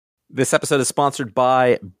This episode is sponsored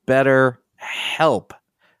by BetterHelp.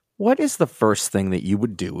 What is the first thing that you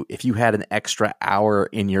would do if you had an extra hour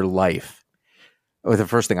in your life? Oh, the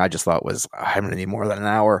first thing I just thought was, I'm going to need more than an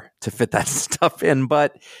hour to fit that stuff in.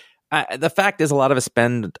 But the fact is, a lot of us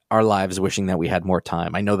spend our lives wishing that we had more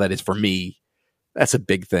time. I know that is, for me, that's a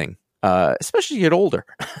big thing, especially as you get older.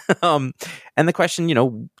 And the question,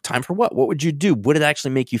 time for what? What would you do? Would it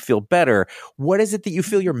actually make you feel better? What is it that you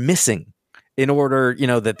feel you're missing in order,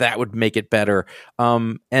 that would make it better?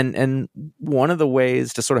 And one of the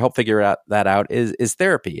ways to sort of help figure that out is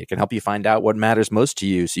therapy. It can help you find out what matters most to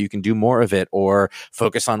you so you can do more of it, or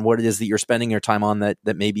focus on what it is that you're spending your time on that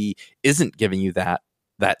maybe isn't giving you that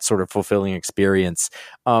sort of fulfilling experience.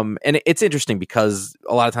 And it's interesting because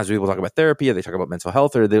a lot of times people talk about therapy, or they talk about mental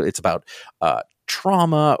health, or it's about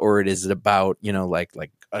trauma, or it is about, like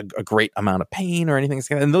a great amount of pain or anything.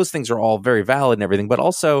 And those things are all very valid and everything. But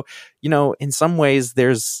also, in some ways,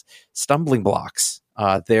 there's stumbling blocks.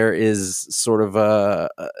 There is sort of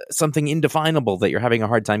something indefinable that you're having a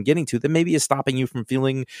hard time getting to that maybe is stopping you from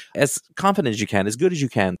feeling as confident as you can, as good as you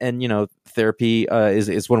can. And, therapy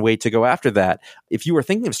is one way to go after that. If you are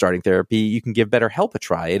thinking of starting therapy, you can give BetterHelp a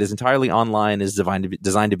try. It is entirely online, is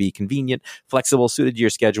designed to be convenient, flexible, suited to your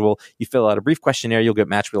schedule. You fill out a brief questionnaire, you'll get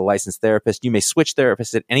matched with a licensed therapist. You may switch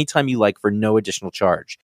therapists at any time you like for no additional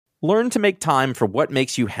charge. Learn to make time for what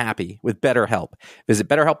makes you happy with BetterHelp. Visit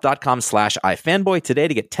BetterHelp.com/iFanboy today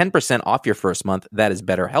to get 10% off your first month. That is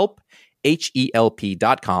BetterHelp,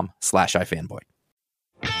 HELP.com/iFanboy.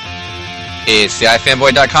 It's the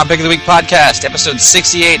iFanboy.com Pick of the Week podcast, episode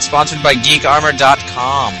 68, sponsored by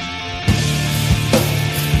GeekArmor.com.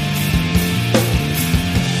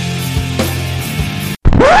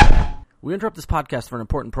 We interrupt this podcast for an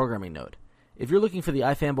important programming note. If you're looking for the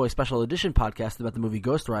iFanboy Special Edition podcast about the movie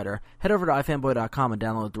Ghost Rider, head over to iFanboy.com and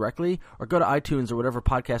download it directly, or go to iTunes or whatever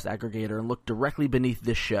podcast aggregator and look directly beneath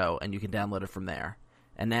this show, and you can download it from there.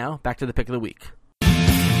 And now, back to the Pick of the Week.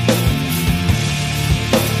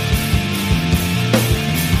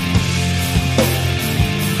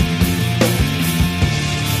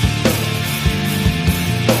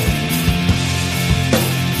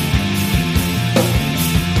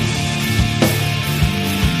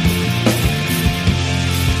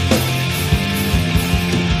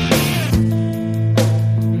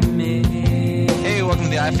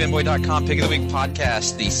 iFanboy.com Pick of the Week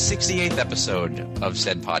podcast, the 68th episode of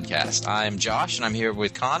said podcast. I'm Josh, and I'm here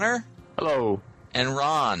with Connor. Hello. And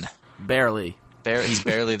Ron. Barely. He's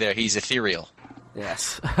barely there. He's ethereal.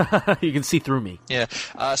 Yes. You can see through me. Yeah.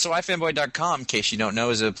 So iFanboy.com, in case you don't know,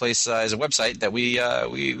 is a place, is a website that we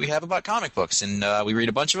have about comic books, and we read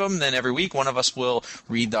a bunch of them. Then every week, one of us will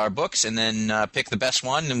read our books and then pick the best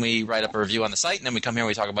one, and we write up a review on the site. And then we come here and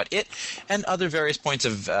we talk about it and other various points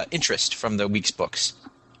of interest from the week's books.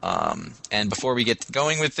 And before we get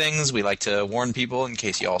going with things, we like to warn people, in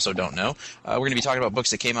case you also don't know, we're going to be talking about books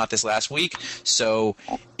that came out this last week. So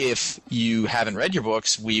if you haven't read your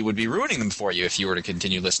books, we would be ruining them for you if you were to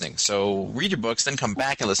continue listening. So read your books, then come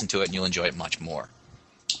back and listen to it, and you'll enjoy it much more.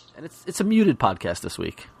 And it's a muted podcast this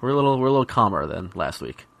week. We're a little calmer than last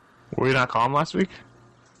week. Were you not calm last week?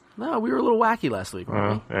 No, we were a little wacky last week,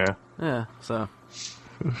 weren't we? Yeah. Yeah, so.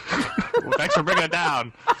 Well, thanks for bringing it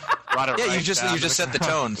down. Yeah, you just set the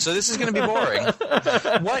tone. So this is going to be boring.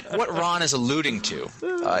 What Ron is alluding to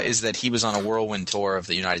is that he was on a whirlwind tour of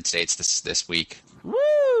the United States this week.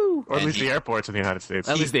 Woo! Or at least the airports in the United States.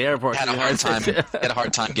 At least the airports had in the United States. Had a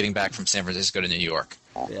hard time getting back from San Francisco to New York.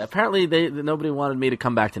 Yeah, apparently nobody wanted me to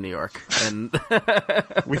come back to New York, and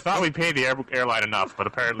we thought we paid the airline enough, but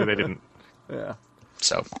apparently they didn't. Yeah.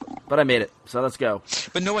 So. But I made it. So let's go.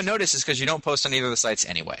 But no one notices because you don't post on either of the sites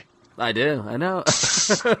anyway. I do. I know.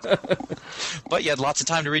 But you had lots of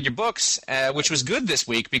time to read your books, which was good this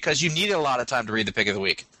week because you needed a lot of time to read the Pick of the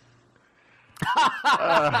Week.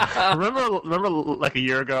 Remember like a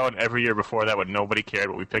year ago and every year before that when nobody cared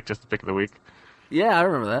what we picked just the Pick of the Week? Yeah, I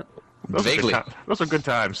remember that. Vaguely. Those were good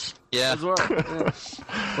times. Yeah. Yeah.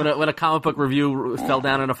 When a comic book review fell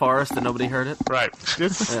down in a forest and nobody heard it? Right.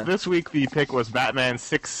 This week the pick was Batman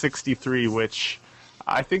 663, which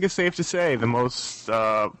I think is safe to say the most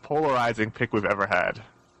polarizing pick we've ever had.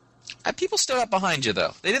 People stood up behind you,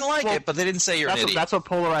 though. They didn't like it, but they didn't say you're an idiot. That's what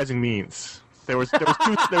polarizing means. There were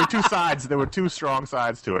two sides. There were two strong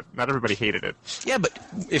sides to it. Not everybody hated it. Yeah, but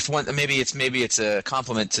if maybe it's a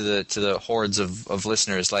compliment to the hordes of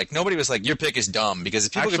listeners. Like nobody was like your pick is dumb because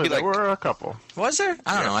people could be like. There were a couple. Was there?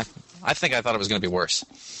 I don't know. I thought it was going to be worse.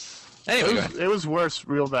 Anyway, it was worse,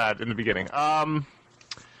 real bad in the beginning.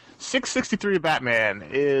 663 Batman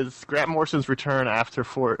is Grant Morrison's return after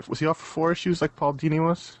 4. Was he off for 4 issues like Paul Dini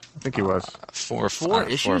was? I think he was. Four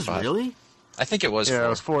issues, 4 or 5. really? I think it was. Yeah, 4. it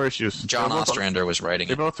was 4 issues. John Ostrander was writing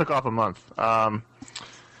They it. both took off a month.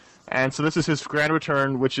 And so this is his grand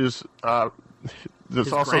return, which is His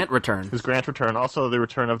Grant return. His Grant return. Also the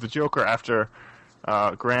return of the Joker after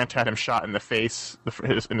Grant had him shot in the face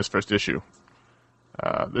in his first issue.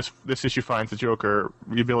 This issue finds the Joker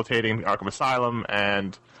rehabilitating Arkham Asylum,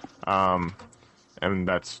 and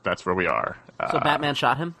that's where we are. So Batman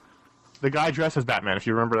shot him? The guy dressed as Batman. If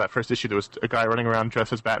you remember that first issue, there was a guy running around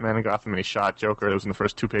dressed as Batman in Gotham, and he shot Joker. That was in the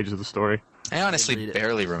first 2 pages of the story. I honestly read it.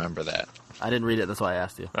 barely remember that. I didn't read it, that's why I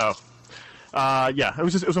asked you. Oh. Yeah, it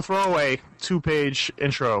was a throwaway 2-page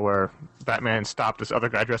intro where Batman stopped this other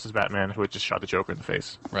guy dressed as Batman who had just shot the Joker in the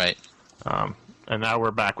face. Right. And now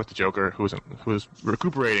we're back with the Joker who's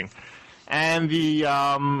recuperating. And the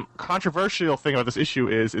controversial thing about this issue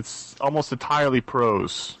is it's almost entirely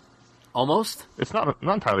prose. Almost? It's not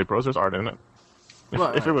entirely prose. There's art in it.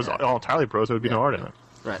 If it was all entirely prose, there would be no art in it.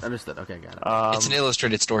 Right, understood. Okay, got it. It's an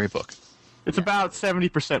illustrated storybook. It's about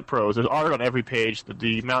 70% prose. There's art on every page.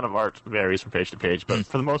 The amount of art varies from page to page, but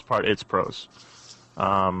for the most part, it's prose.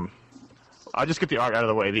 I'll just get the art out of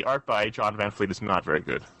the way. The art by John Van Fleet is not very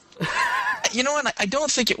good. You know what? I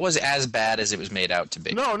don't think it was as bad as it was made out to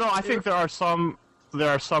be. No, I think there are some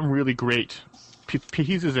really great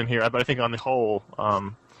pieces in here, but I think on the whole,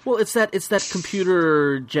 Well, it's that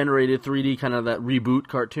computer-generated 3D kind of that reboot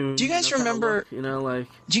cartoon. Do you guys remember? Kind of look,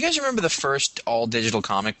 Do you guys remember the first all-digital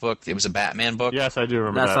comic book? It was a Batman book. yes, I do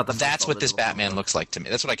remember That's that. not the That's what this all-digital Batman comic. looks like to me.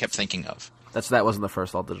 That's what I kept thinking of. That wasn't the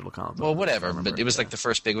first all-digital comic book. Well, whatever, I remember but it was like the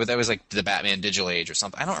first big. That was like the Batman Digital Age or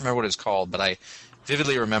something. I don't remember what it was called, but I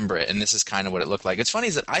vividly remember it, and this is kind of what it looked like. It's funny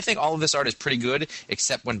is that I think all of this art is pretty good,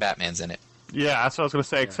 except when Batman's in it. Yeah, that's what I was going to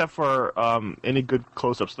say, except for any good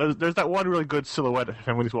close-ups. There's that one really good silhouette of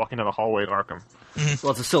him when he's walking down the hallway in Arkham.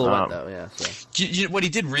 Well, it's a silhouette, though, yeah. So. What he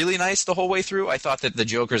did really nice the whole way through, I thought that the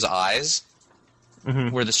Joker's eyes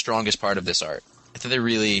were the strongest part of this art. I thought they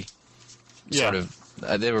really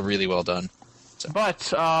they were really well done.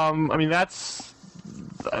 But, I mean, that's...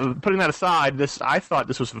 putting that aside, I thought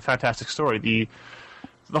this was a fantastic story.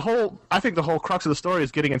 I think the whole crux of the story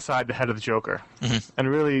is getting inside the head of the Joker, and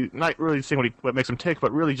really not really seeing what makes him tick,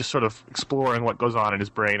 but really just sort of exploring what goes on in his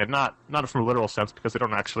brain, and not from a literal sense because they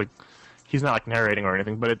don't actually. He's not like narrating or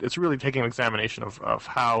anything, but it's really taking an examination of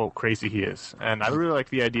how crazy he is, and I really like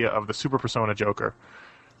the idea of the super persona Joker,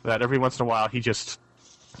 that every once in a while he just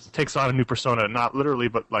takes on a new persona, not literally,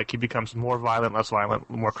 but like he becomes more violent, less violent,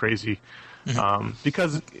 more crazy.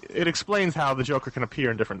 Because it explains how the Joker can appear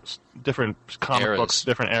in different comic books,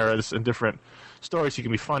 different eras, and different stories. He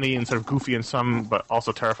can be funny and sort of goofy in some, but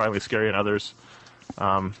also terrifyingly scary in others.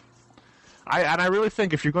 I really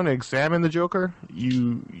think if you're going to examine the Joker,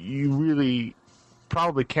 you really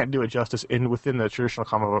probably can't do it justice within the traditional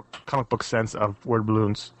comic book sense of word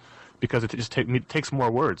balloons, because it just takes more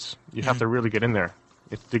words. You have to really get in there,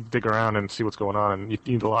 dig around and see what's going on, and you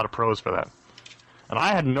need a lot of prose for that. And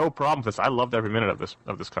I had no problem with this. I loved every minute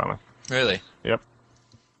of this comic. Really? Yep.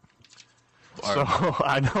 So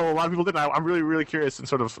I know a lot of people didn't. I'm really, really curious and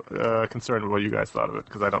sort of concerned with what you guys thought of it,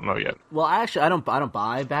 because I don't know yet. Well, I don't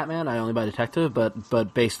buy Batman. I only buy Detective.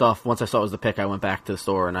 But based off, once I saw it was the pick, I went back to the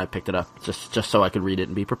store and I picked it up just so I could read it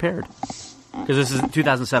and be prepared. Because this is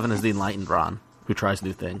 2007 is the enlightened Ron who tries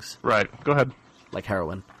new things. Right. Go ahead. Like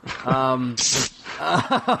heroin. I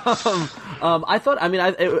thought. I mean,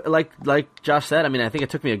 like Josh said. I mean, I think it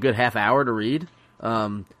took me a good half hour to read.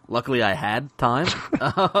 Luckily, I had time.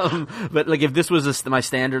 But like, if this was my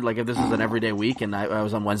standard, like if this was an everyday week, and I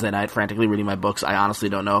was on Wednesday night frantically reading my books, I honestly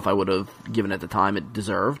don't know if I would have given it the time it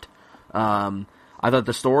deserved. I thought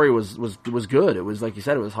the story was good. It was like you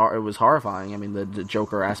said, it was horrifying. I mean, the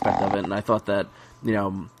Joker aspect of it, and I thought that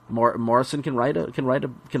Morrison can write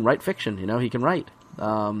fiction. He can write.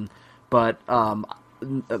 But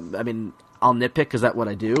I mean, I'll nitpick because that's what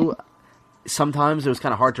I do. Sometimes it was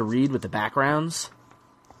kind of hard to read with the backgrounds,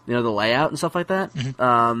 the layout and stuff like that.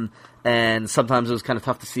 And sometimes it was kind of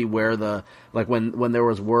tough to see where when there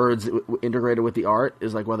was words integrated with the art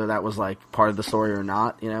is like whether that was like part of the story or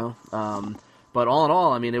not. But all in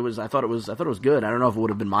all, I mean, I thought it was good. I don't know if it would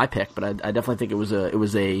have been my pick, but I definitely think it was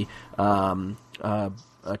a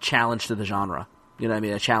challenge to the genre. You know what I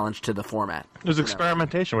mean? A challenge to the format. There's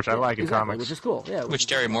experimentation, which I like in comics. Which is cool. Yeah, which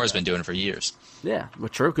Terry Moore's been doing for years. Yeah,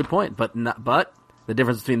 true. Good point. But the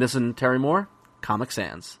difference between this and Terry Moore, Comic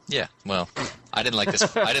Sans. Yeah, well, I didn't like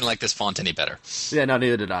this. I didn't like this font any better. Yeah, no,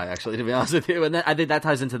 neither did I, actually, to be honest with you. And I think that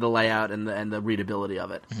ties into the layout and the readability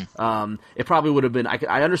of it. Mm-hmm. It probably would have been.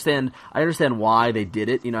 I understand why they did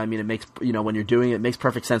it. You know, I mean, it makes when you're doing it, it makes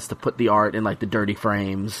perfect sense to put the art in like the dirty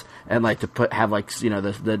frames and like to have like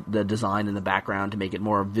the design in the background to make it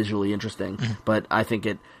more visually interesting. Mm-hmm. But I think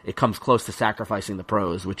it comes close to sacrificing the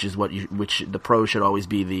prose, which is which the prose should always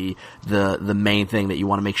be the main thing that you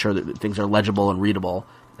want to make sure that things are legible and readable.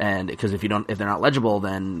 And because if they're not legible,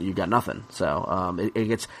 then you got nothing. So it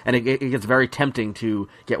gets very tempting to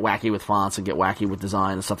get wacky with fonts and get wacky with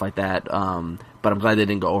design and stuff like that. But I'm glad they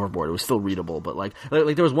didn't go overboard. It was still readable. But like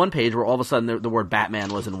there was one page where all of a sudden the word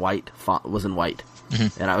Batman was in white.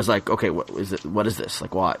 Mm-hmm. And I was like, okay, what is it? What is this?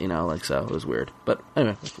 Like what? So it was weird. But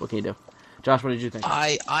anyway, what can you do? Josh, what did you think?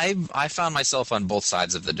 I found myself on both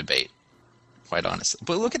sides of the debate, quite honestly.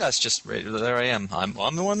 But look at us, just right there I am. I'm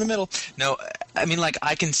the one in the middle. No, I mean, like,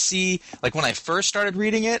 I can see, like, when I first started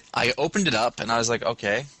reading it, I opened it up, and I was like,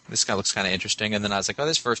 okay, this guy looks kind of interesting. And then I was like, oh,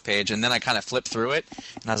 this first page. And then I kind of flipped through it,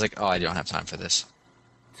 and I was like, oh, I don't have time for this.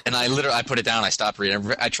 And I put it down, I stopped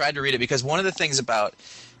reading. I tried to read it, because one of the things about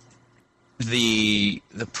the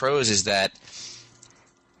prose is that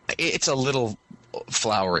it's a little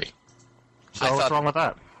flowery. So what's wrong with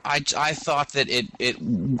that? I thought that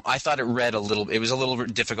I thought it read a little. It was a little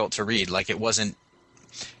difficult to read. Like it wasn't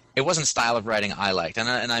style of writing I liked, and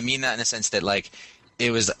I mean that in a sense that like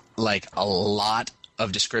it was like a lot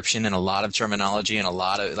of description and a lot of terminology and a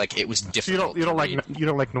lot of like it was difficult. So you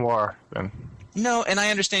don't like noir then? No, and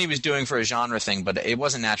I understand he was doing for a genre thing, but it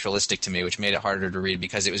wasn't naturalistic to me, which made it harder to read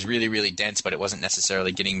because it was really, really dense, but it wasn't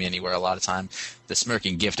necessarily getting me anywhere a lot of time. The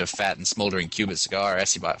smirking gift of fat and smoldering Cuban cigar,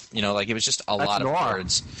 Esibot, like it was just a lot of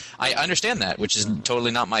words. I understand that, which is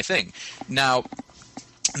totally not my thing. Now,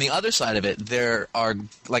 on the other side of it, there are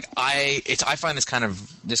like I find this kind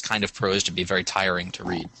of prose to be very tiring to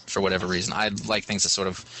read for whatever reason. I like things that sort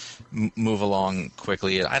of move along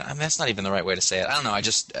quickly. I mean, that's not even the right way to say it. I don't know.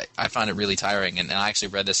 I found it really tiring, and I actually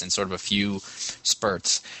read this in sort of a few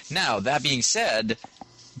spurts. Now, that being said,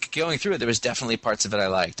 going through it, there was definitely parts of it I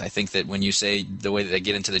liked. I think that when you say the way that they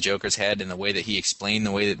get into the Joker's head and the way that he explained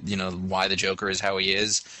the way that why the Joker is how he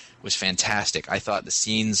is was fantastic. I thought the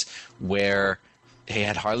scenes where he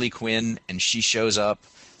had Harley Quinn and she shows up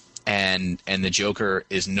and the Joker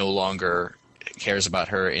is no longer cares about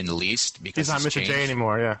her in the least because he's not Mr. changed. J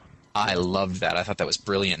anymore. Yeah. I loved that. I thought that was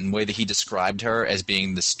brilliant. And the way that he described her as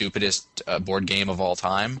being the stupidest board game of all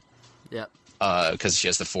time. Yep. Because she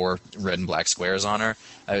has the 4 red and black squares on her.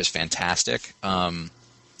 That was fantastic.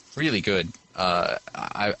 Really good.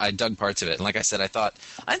 I dug parts of it. And like I said, I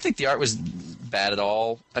didn't think the art was bad at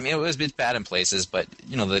all. I mean, it was bad in places, but,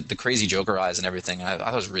 the crazy Joker eyes and everything, I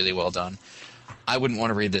thought it was really well done. I wouldn't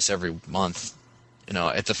want to read this every month.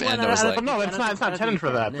 At the end, I was like... No, it's not intended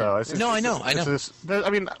for that, though. I know. I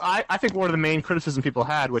mean, I think one of the main criticisms people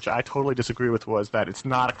had, which I totally disagree with, was that it's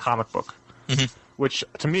not a comic book. Mm-hmm. Which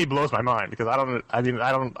to me blows my mind because I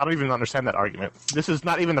don't even understand that argument. This is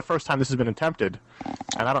not even the first time this has been attempted,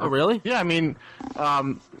 and I don't. Oh, really? Yeah, I mean,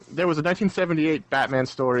 there was a 1978 Batman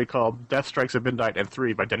story called "Death Strikes at Midnight and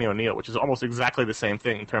 3" by Denny O'Neil, which is almost exactly the same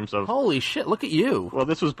thing in terms of. Holy shit! Look at you. Well,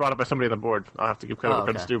 this was brought up by somebody on the board. I'll have to give credit where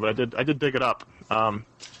credit's due, but I did dig it up.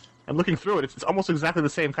 And looking through it, it's almost exactly the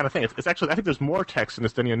same kind of thing. It's actually, I think there's more text in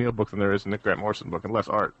this Denny O'Neil book than there is in Nick Grant Morrison book, and less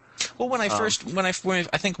art. Well, when I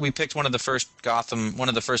think we picked one of the first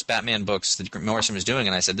Batman books that Morrison was doing,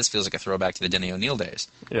 and I said, this feels like a throwback to the Denny O'Neil days.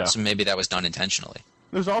 Yeah. So maybe that was done intentionally.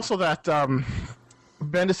 There's also that,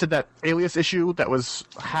 Bendis did that Alias issue that was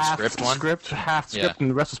half script, and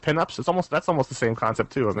the rest was pinups. That's almost the same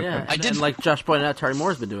concept too. Yeah, and like Josh pointed out, Terry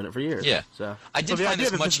Moore's been doing it for years. Yeah, so I did find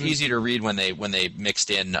this much easier to read when they mixed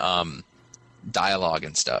in dialogue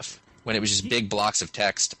and stuff. When it was just big blocks of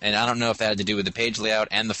text, and I don't know if that had to do with the page layout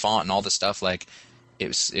and the font and all the stuff. Like it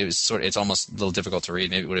was it's almost a little difficult to read.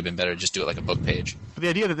 Maybe it would have been better to just do it like a book page. But the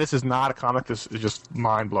idea that this is not a comic is just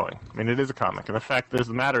mind blowing. I mean, it is a comic, and the fact is,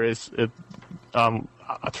 the matter is,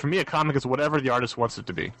 for me, a comic is whatever the artist wants it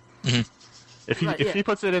to be. Mm-hmm. If he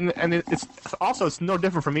puts it in, and it's no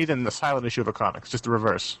different for me than the silent issue of a comic. It's just the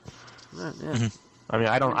reverse. Yeah. Mm-hmm. I mean,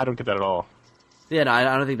 I don't get that at all. Yeah, no, I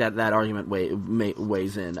don't think that argument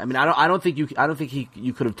weighs in. I mean, I don't think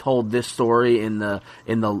you could have told this story in the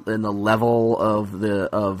level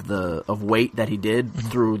of weight that he did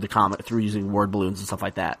through the comic, through using word balloons and stuff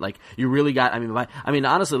like that. Like you really got. I mean,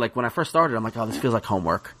 honestly, like when I first started, I'm like, oh, this feels like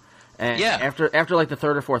homework. And after like the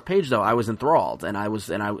 3rd or 4th page, though, I was enthralled, and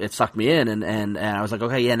it sucked me in, and I was like,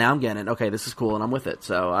 okay, yeah, now I'm getting it. Okay, this is cool, and I'm with it.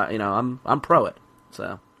 So I'm pro it.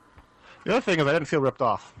 So. The other thing is I didn't feel ripped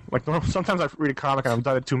off. Like sometimes I read a comic and I'm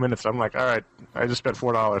done in 2 minutes. I'm like, all right, I just spent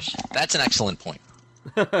 $4. That's an excellent point.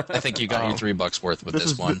 I think you got your $3 worth with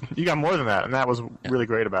this one. You got more than that, and that was really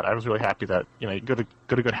great about it. I was really happy that you got a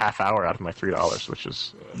good half hour out of my $3, which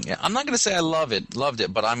is Yeah, I'm not going to say I loved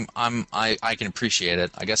it, but I can appreciate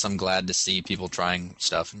it. I guess I'm glad to see people trying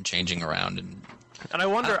stuff and changing around. And I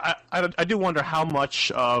wonder. I do wonder how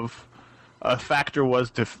much of a factor was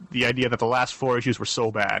the idea that the last 4 issues were so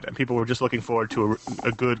bad, and people were just looking forward to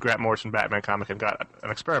a good Grant Morrison Batman comic and got an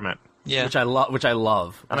experiment. yeah, Which I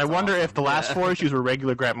love. And I wonder if the last 4 issues were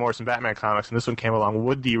regular Grant Morrison Batman comics, and this one came along,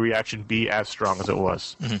 would the reaction be as strong as it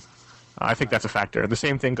was? Mm-hmm. I think that's a factor. And the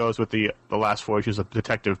same thing goes with the last 4 issues of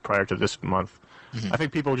Detective prior to this month. Mm-hmm. I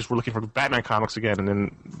think people just were looking for Batman comics again, and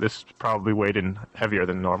then this probably weighed in heavier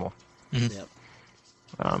than normal. Mm-hmm.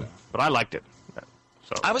 Yep. But I liked it.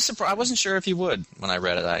 So I was surprised. I wasn't sure if you would when I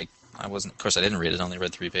read it. I wasn't. Of course, I didn't read it. I only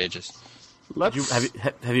read 3 pages. Have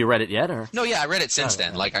you read it yet? Or No, yeah, I read it since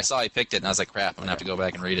then. Like I saw he picked it, and I was like, "Crap, I'm gonna have to go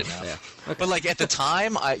back and read it now." Yeah. Okay. But like at the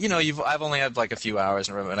time, I've only had like a few hours,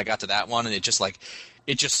 and I got to that one, and it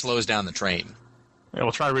just slows down the train. yeah,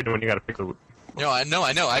 we'll try to read it when you got to pick the. I know.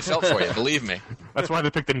 I felt for you. Believe me. That's why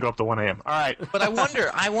the pick didn't go up to 1 a.m. All right. But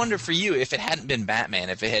I wonder for you if it hadn't been Batman,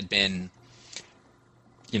 if it had been,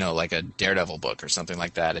 like a Daredevil book or something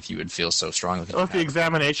like that, if you would feel so strongly. Well, if the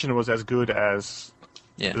examination was as good as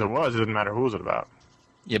it was, it didn't matter who was it about.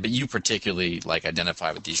 Yeah, but you particularly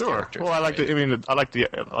identify with these characters. Well, I like right? I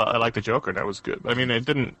like the Joker. That was good. I mean, it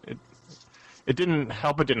didn't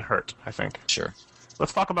help. It didn't hurt. I think. Sure.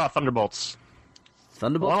 Let's talk about Thunderbolts.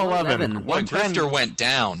 Thunderbolts 111. Boy, Grifter went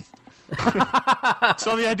down.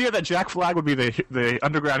 So the idea that Jack Flag would be the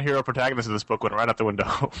underground hero protagonist of this book went right out the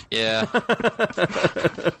window. Yeah.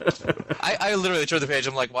 I literally turned the page.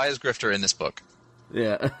 I'm like, why is Grifter in this book?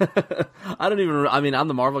 Yeah. I'm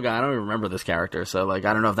the Marvel guy. I don't even remember this character. So I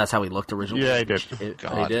don't know if that's how he looked originally. Yeah, he did. He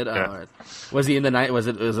God. did? Yeah. Oh, all right. Was he in the night? Was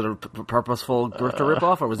it a purposeful Grifter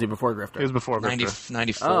ripoff, or was he before Grifter? It was before Grifter.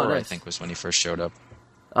 94, Oh, nice. I think, was when he first showed up.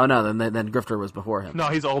 Oh no, then Grifter was before him. No,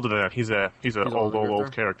 he's older than that. He's an old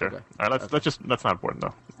Grifter? character. Okay. All right, that's not important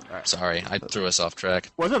though. Sorry, I threw us off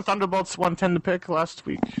track. Wasn't Thunderbolts 110 to pick last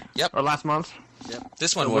week? Yep. Or last month?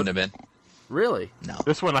 This one wouldn't have been. Really? No.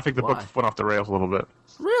 This one, I think the Why? book went off the rails a little bit.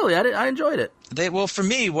 Really? I enjoyed it. Well, for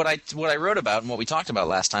me, what I wrote about and what we talked about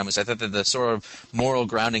last time was I thought that the sort of moral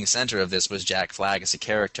grounding center of this was Jack Flag as a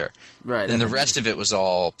character. Right. And the rest of it was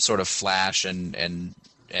all sort of flash and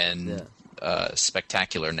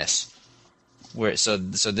spectacularness. So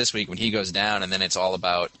this week when he goes down, and then it's all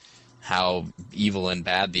about how evil and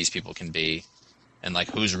bad these people can be, and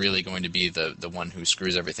who's really going to be the one who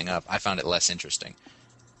screws everything up. I found it less interesting.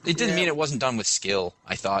 It didn't mean it wasn't done with skill.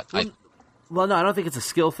 I thought. Well, no, I don't think it's a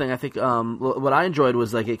skill thing. I think what I enjoyed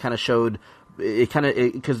was it kind of showed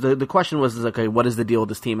because the question was okay, what is the deal with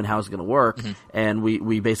this team and how is it going to work? Mm-hmm. And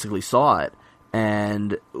we basically saw it.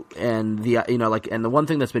 And the one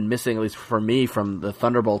thing that's been missing, at least for me, from the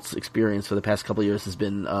Thunderbolts experience for the past couple of years has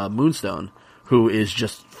been Moonstone, who is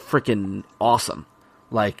just freaking awesome.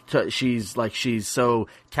 She's so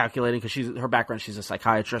calculating because her background, she's a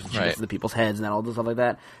psychiatrist and she gets into people's heads and all this stuff like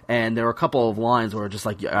that. And there were a couple of lines where just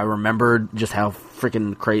I remembered just how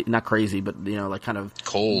freaking not crazy, but kind of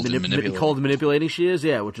cold and manipulating she is.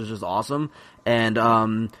 Yeah, which is just awesome.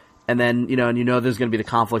 And then, there's going to be the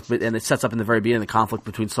conflict, and it sets up in the very beginning the conflict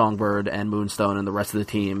between Songbird and Moonstone and the rest of the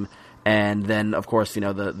team. And then, of course,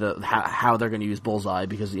 how they're going to use Bullseye,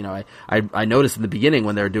 because, I noticed in the beginning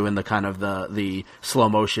when they're doing the kind of the slow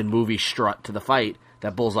motion movie strut to the fight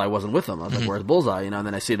that Bullseye wasn't with them. I was like, where's Bullseye? And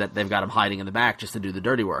then I see that they've got him hiding in the back just to do the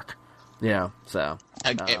dirty work. So.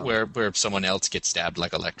 Where someone else gets stabbed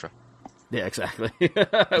like Elektra. Yeah, exactly.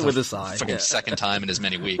 With a sigh. Fucking second time in as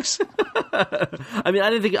many weeks. I mean, I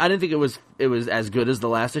didn't think it was as good as the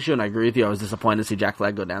last issue, and I agree with you. I was disappointed to see Jack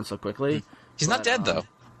Flag go down so quickly. He's not dead though.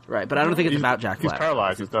 Right, but I don't think it's about Jack Flag. He's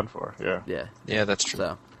paralyzed. He's done for. Yeah. Yeah, that's true.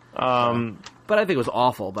 So, but I think it was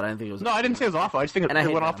awful. But I didn't think it was. No, I didn't say it was awful. I just think it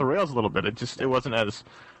went off the rails a little bit. It wasn't as.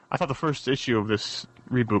 I thought the first issue of this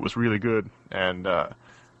reboot was really good and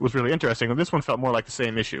was really interesting. And this one felt more like the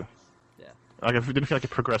same issue. I didn't feel like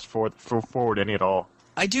it progressed forward any at all.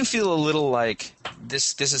 I do feel a little like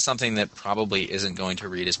this is something that probably isn't going to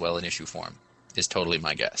read as well in issue form, is totally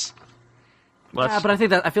my guess. Yeah, but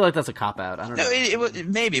I feel like that's a cop-out. I don't know. It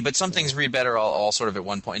maybe, but some things read better all sort of at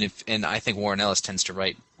one point. And I think Warren Ellis tends to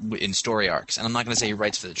write in story arcs. And I'm not going to say he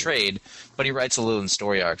writes for the trade, but he writes a little in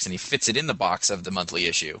story arcs, and he fits it in the box of the monthly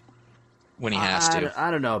issue. when he has to. I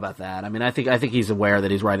don't know about that. I mean, I think he's aware that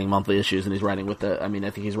he's writing monthly issues, and he's writing with the. I mean, I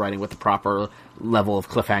think he's writing with the proper level of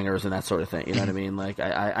cliffhangers and that sort of thing. You know what I mean? Like,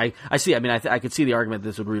 I see. I mean, I could see the argument that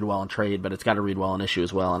this would read well in trade, but it's got to read well in issue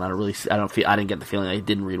as well. And I didn't get the feeling that it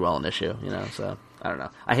didn't read well in issue. You know, so I don't know.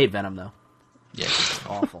 I hate Venom though. Yeah,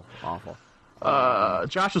 awful.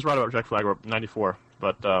 Josh is right about Jack Flag 94,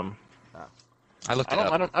 but I looked it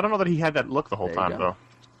up. I don't know that he had that look the whole There you time go. though.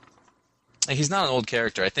 He's not an old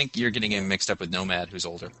character. I think you're getting him mixed up with Nomad, who's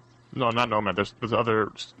older. No, not Nomad. There's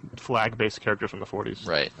other flag-based characters from the 40s.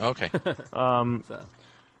 Right. Okay. So.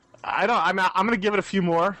 I'm going to give it a few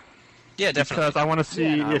more Yeah, definitely. because I want to see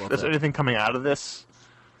Yeah, no, I if love there's that. anything coming out of this,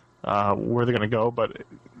 where they're going to go. But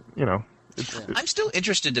you know, I'm still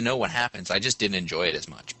interested to know what happens. I just didn't enjoy it as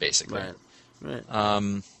much, basically. Right.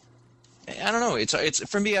 I don't know. It's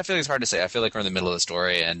for me. I feel like it's hard to say. I feel like we're in the middle of the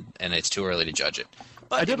story, and it's too early to judge it.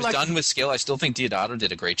 But it was done with skill. I still think Diodato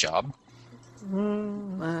did a great job.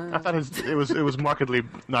 I thought it was markedly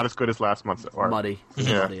not as good as last month's art. Muddy.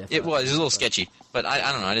 Yeah. Muddy, It was a little sketchy, but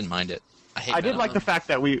I don't know. I didn't mind it. I did like the fact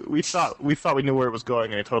that we thought we knew where it was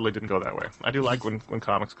going, and it totally didn't go that way. I do like when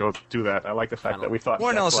comics do that. I like the fact that we thought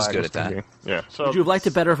Warren Jack Ellis is Flag good was at that. gonna be- Yeah. So Would you have liked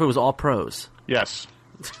it better if it was all prose? yes.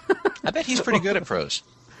 I bet he's pretty good at prose.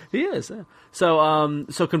 He is. Yeah.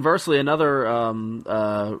 So conversely, another kind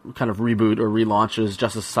of reboot or relaunch is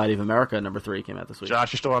Justice Society of America #3 came out this week.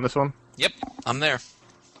 Josh, you still on this one? Yep, I'm there.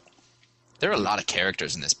 There are a lot of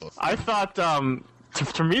characters in this book. I thought,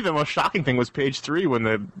 to me, the most shocking thing was page 3 when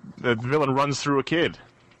the villain runs through a kid.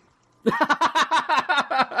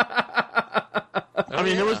 I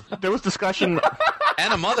mean, there was discussion.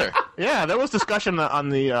 And a mother. Yeah, there was discussion on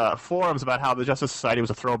the forums about how the Justice Society was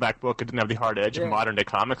a throwback book. It didn't have the hard edge of modern day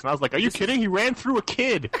comics, and I was like, "Are you kidding? He ran through a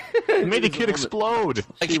kid. He made the kid explode."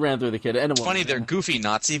 He ran through the kid. And a woman. Funny, they're goofy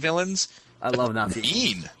Nazi villains. I love Nazis.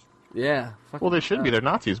 Mean. Yeah. Well, they should be. They're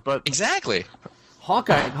Nazis, but Exactly.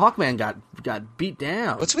 Hawkman got beat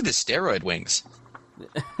down. What's with his steroid wings?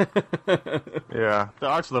 yeah, the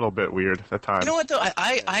art's a little bit weird at times. You know what though?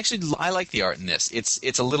 I actually like the art in this.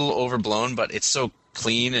 It's a little overblown, but it's so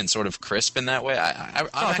clean and sort of crisp in that way. I'm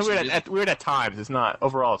It's weird at times. It's not.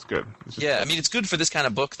 Overall, it's good. It's just- yeah. I mean, it's good for this kind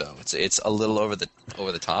of book though. It's a little over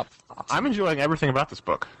the top. I'm enjoying everything about this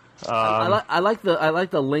book. I like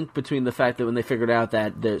the link between the fact that when they figured out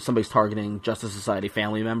that somebody's targeting Justice Society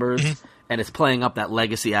family members, and it's playing up that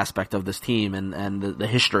legacy aspect of this team and the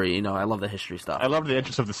history. You know, I love the history stuff. I love the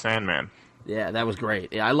interest of the Sandman. Yeah, that was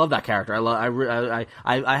great. Yeah, I love that character.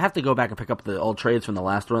 I have to go back and pick up the old trades from the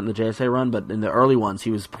last run, the JSA run, but in the early ones, he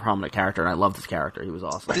was a prominent character, and I loved his character. He was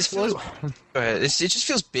awesome. This feels. It just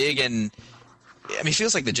feels big and. I mean, it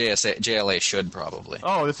feels like the JLA should probably.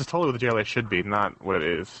 Oh, this is totally what the JLA should be, not what it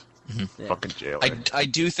is. Yeah. Fucking JLA. I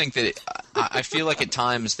do think that I feel like at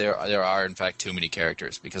times there are in fact too many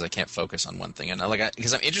characters because I can't focus on one thing, and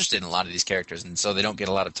because I'm interested in a lot of these characters, and so they don't get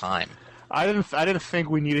a lot of time. I didn't think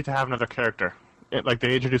we needed to have another character. Like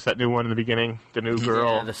they introduced that new one in the beginning, the new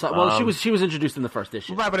girl. Yeah, she was introduced in the first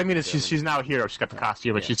issue. Right, but I mean, she's now here. She's got the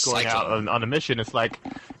costume, and she's going out on a mission. It's like,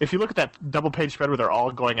 if you look at that double-page spread where they're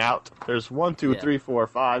all going out, there's 1, 2, 3, 4,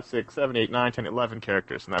 5, 6, 7, 8, 9, 10, 11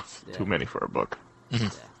 characters, and that's too many for a book.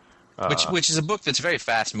 Which is a book that's very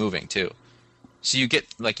fast-moving too. So you get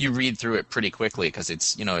you read through it pretty quickly because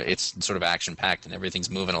it's sort of action-packed and everything's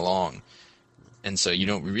moving along, and so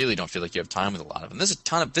you really don't feel like you have time with a lot of them. There's a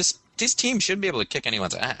ton of this team should be able to kick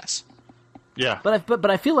anyone's ass. Yeah, But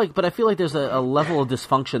I feel like there's a level of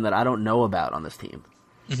dysfunction that I don't know about on this team.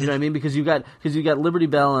 You know what I mean? Because you got Liberty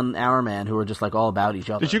Bell and Hourman who are just all about each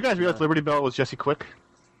other. Did you guys realize Liberty Bell was Jesse Quick?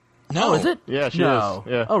 No, is it? Yeah, she no.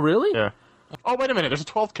 is. Yeah. Oh, really? Yeah. Oh, wait a minute. There's a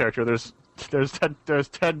 12th character. There's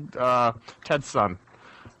Ted's son.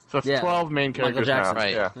 So that's 12 main Michael characters Jackson. now.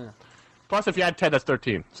 Right. Yeah. Yeah. Plus, if you add Ted, that's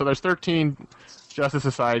 13. So there's 13 Justice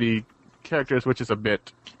Society characters, which is a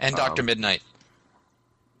bit. And Dr. Midnight.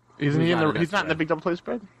 Isn't He's he not in he's that not in the spread. big double play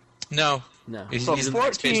spread? No. No. He's So in the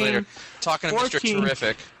next page 14 later. Talking to Mr. 14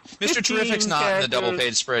 Terrific. Mr. 15 Terrific's not in the characters.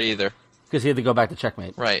 double-page spread either. Because he had to go back to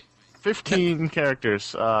Checkmate. Right. 15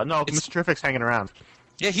 characters. No, Mr. Terrific's hanging around.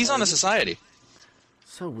 Yeah, he's on the Society.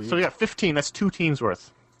 So weird. So we got 15. That's 2 teams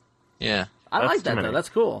worth. Yeah. I that's like too that, many. though. That's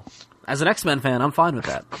cool. As an X-Men fan, I'm fine with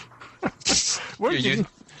that.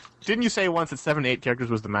 Didn't you say once that 7 to 8 characters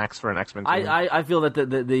was the max for an X-Men team? I feel that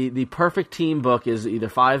the perfect team book is either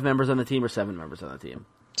 5 members on the team or 7 members on the team.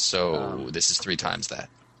 So this is 3 times that.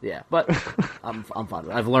 Yeah, but I'm fine with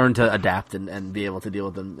it. I've learned to adapt and be able to deal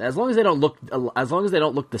with them as long as they don't look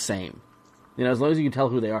the same. You know, as long as you can tell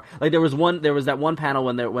who they are. Like there was that one panel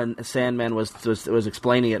when Sandman was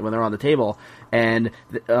explaining it when they're on the table, and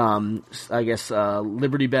I guess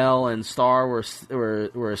Liberty Bell and Star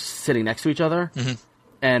were sitting next to each other. Mm-hmm.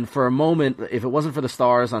 And for a moment, if it wasn't for the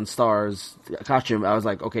stars on Star's costume, I was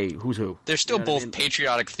like, okay, who's who? They're still both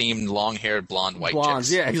patriotic-themed, long-haired, blonde, white blondes,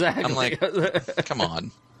 chicks. Yeah, exactly. I'm like, come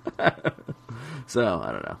on. So,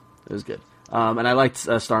 I don't know. It was good. And I liked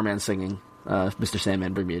Starman singing, Mr.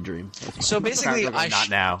 Sandman, Bring Me a Dream. So basically,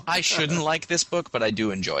 I shouldn't like this book, but I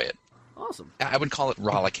do enjoy it. Awesome. I would call it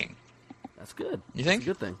rollicking. That's good. You think?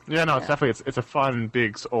 That's a good thing. Yeah, no, it's definitely it's a fun,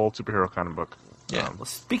 big, old superhero kind of book. Yeah. Well,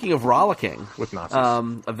 speaking of rollicking, with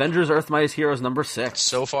Nazis. Avengers: Earth's Mightiest Heroes #6.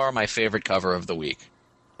 So far, my favorite cover of the week.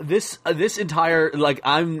 This entire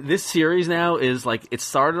this series now is like it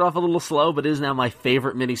started off a little slow, but it is now my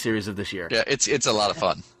favorite miniseries of this year. Yeah, it's a lot of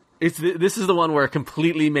fun. This is the one where it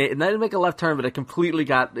completely made, not to make a left turn, but it completely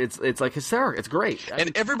got, it's like hysterical. It's great.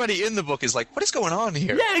 And everybody in the book is like, what is going on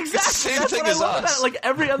here? Yeah, exactly. It's the same thing as us. Like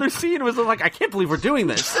every other scene was like, I can't believe we're doing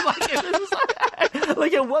this.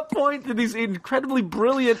 Like at what point did these incredibly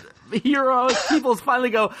brilliant heroes people finally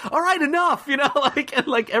go, all right, enough, you know,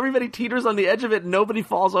 like everybody teeters on the edge of it and nobody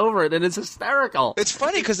falls over it, and it's hysterical. It's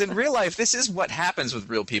funny because in real life, this is what happens with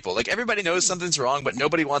real people. Like everybody knows something's wrong, but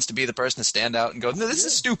nobody wants to be the person to stand out and go, no, this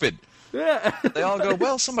is stupid. Yeah. They all go,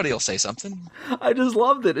 well, somebody will say something. I just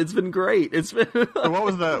loved it. It's been great. It's been.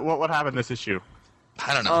 So what happened this issue?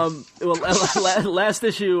 I don't know. Well, last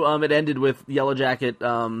issue, it ended with Yellow Jacket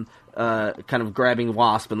kind of grabbing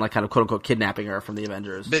Wasp and like kind of quote unquote kidnapping her from the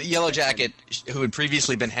Avengers. But Yellow Jacket, who had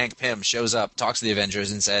previously been Hank Pym, shows up, talks to the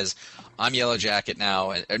Avengers, and says, "I'm Yellow Jacket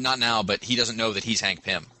now." Or not now, but he doesn't know that he's Hank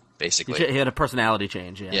Pym. Basically, he had a personality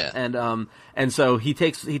change. Yeah. And so he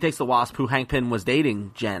takes the Wasp, who Hank Pym was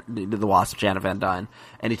dating, the Wasp, Janet Van Dyne,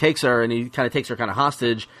 and he takes her and he kind of takes her kind of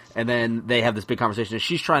hostage, and then they have this big conversation. And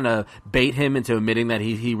she's trying to bait him into admitting that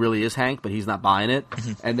he really is Hank, but he's not buying it.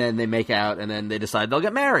 And then they make out, and then they decide they'll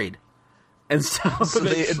get married. And so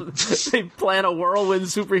they plan a whirlwind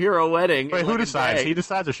superhero wedding. Wait, who decides? He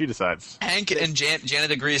decides or she decides? Hank and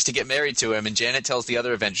Janet agrees to get married to him, and Janet tells the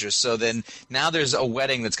other Avengers. So then now there's a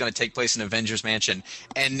wedding that's going to take place in Avengers Mansion.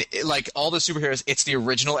 And like all the superheroes, it's the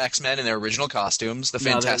original X-Men in their original costumes. The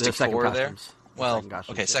Fantastic Four are there. Well,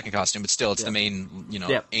 second costume, but still, it's the main,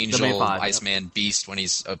 Angel, Iceman, Beast when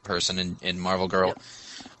he's a person in Marvel Girl.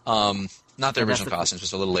 Yep. Not the original costumes,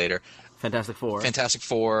 just a little later. Fantastic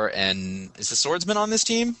Four, and is the Swordsman on this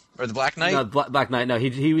team or the Black Knight? No, Black Knight. No,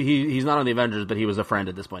 he's not on the Avengers, but he was a friend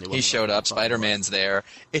at this point. He showed up. Spider-Man's there.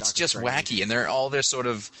 It's just wacky, and they're all their sort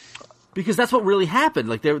of. Because that's what really happened.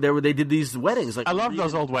 Like they did these weddings. Like I love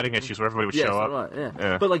those old wedding issues where everybody would show up.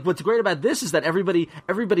 Yeah. But like, what's great about this is that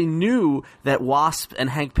everybody knew that Wasp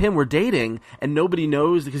and Hank Pym were dating, and nobody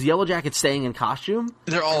knows because Yellow Jacket's staying in costume.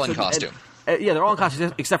 They're all in costume. They're all in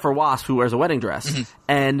costume except for Wasp, who wears a wedding dress,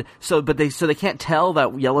 and so they can't tell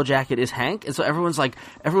that Yellow Jacket is Hank, and so everyone's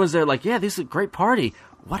there like, yeah, this is a great party.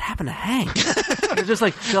 What happened to Hank? they're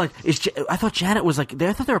like, I thought Janet was like,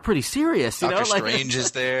 I thought they were pretty serious. Doctor Strange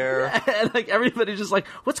is there, and like everybody's just like,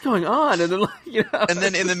 what's going on? And then and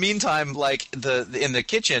then in the meantime, like in the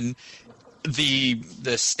kitchen, the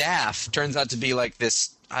staff turns out to be like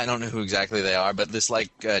this. I don't know who exactly they are, but this like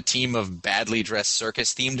team of badly dressed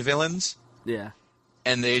circus themed villains. Yeah.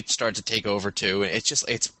 And they start to take over too. It's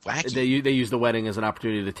wacky. They use the wedding as an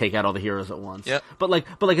opportunity to take out all the heroes at once. Yep. But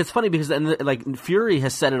it's funny because then like Fury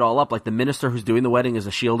has set it all up. Like the minister who's doing the wedding is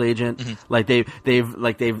a SHIELD agent. Mm-hmm. Like they've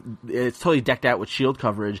it's totally decked out with SHIELD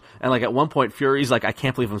coverage. And like at one point Fury's like, I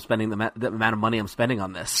can't believe I'm spending the amount of money I'm spending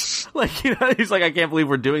on this. Like he's like, I can't believe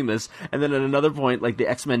we're doing this. And then at another point, like the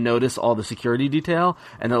X-Men notice all the security detail,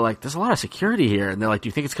 and they're like, there's a lot of security here. And they're like, do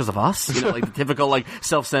you think it's because of us? Like the typical like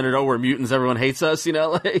self-centered, we're mutants, everyone hates us.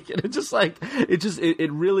 Like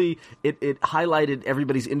it really highlighted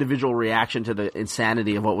everybody's individual reaction to the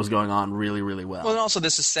insanity of what was going on really, really well. Well, and also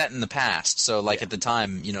this is set in the past, so at the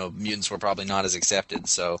time, mutants were probably not as accepted.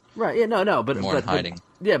 So right, yeah, no, but more in hiding.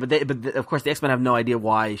 But of course the X-Men have no idea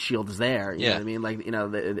why SHIELD is there. You know what I mean? Like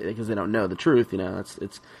because they don't know the truth.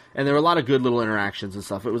 It's and there were a lot of good little interactions and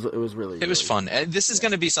stuff. It was really fun. And this is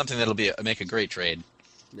going to be something that'll make a great trade.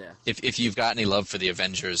 Yeah. If you've got any love for the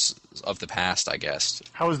Avengers of the past, I guess.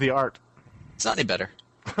 How was the art? It's not any better.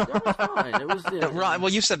 It was fine. It was. Well,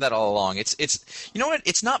 you've said that all along. It's you know what?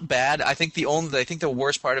 It's not bad. I think the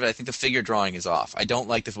worst part of it. I think the figure drawing is off. I don't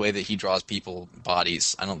like the way that he draws people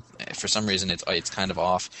bodies. I don't. For some reason, it's kind of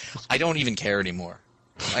off. I don't even care anymore.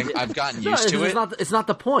 I've gotten used to it. It's not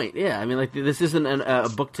the point. Yeah, I mean, like this isn't a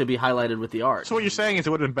book to be highlighted with the art. So what you're saying is it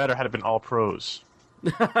would have been better had it been all prose.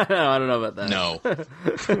 I don't know about that. No.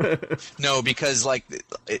 No, because like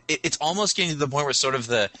it's almost getting to the point where sort of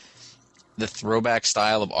the throwback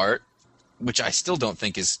style of art, which I still don't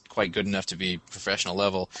think is quite good enough to be professional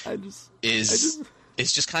level, is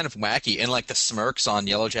just kind of wacky. And like the smirks on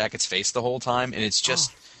Yellow Jacket's face the whole time, and it's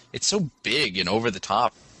just it's so big and over the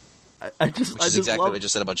top. Which is exactly what I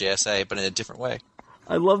just said about JSA, but in a different way.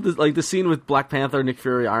 I love this, like the scene with Black Panther, Nick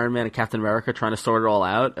Fury, Iron Man, and Captain America trying to sort it all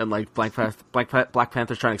out, and like Black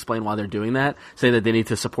Panther's trying to explain why they're doing that, saying that they need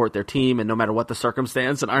to support their team, and no matter what the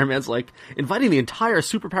circumstance, and Iron Man's like, inviting the entire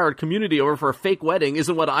superpowered community over for a fake wedding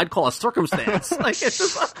isn't what I'd call a circumstance. Like, it's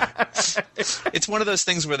just it's one of those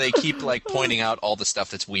things where they keep like pointing out all the stuff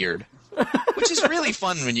that's weird, which is really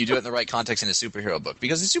fun when you do it in the right context in a superhero book,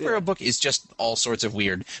 because a superhero book is just all sorts of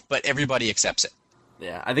weird, but everybody accepts it.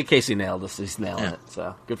 Yeah, I think Casey nailed this. He's nailing it,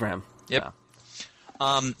 so good for him. Yep. Yeah.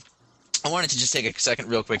 I wanted to just take a second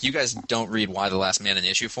real quick. You guys don't read Y the Last Man in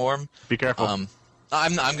issue form. Be careful.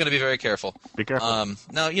 I'm going to be very careful. Be careful.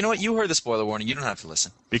 No, you know what? You heard the spoiler warning. You don't have to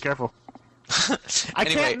listen. Be careful. I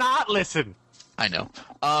Anyway, can't not listen. I know.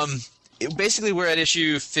 Basically, we're at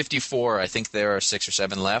issue 54. I think there are 6 or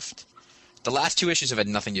 7 left. The last 2 issues have had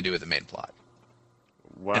nothing to do with the main plot.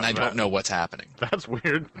 Wow, And I don't know what's happening. That's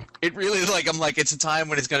weird. It really is like, I'm like, it's a time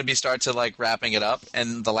when it's going to be start to like wrapping it up,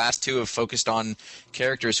 and the last 2 have focused on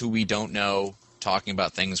characters who we don't know, talking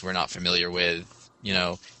about things we're not familiar with. You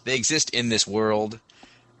know, they exist in this world.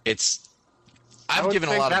 I would think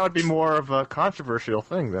that would be more of a controversial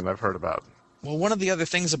thing than I've heard about. Well, one of the other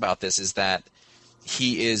things about this is that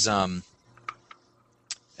he is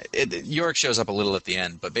Yorick shows up a little at the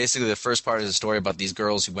end, but basically the first part is a story about these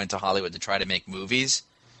girls who went to Hollywood to try to make movies,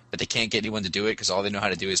 but they can't get anyone to do it because all they know how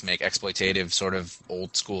to do is make exploitative sort of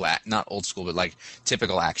old school, not old school, but like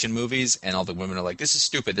typical action movies, and all the women are like, this is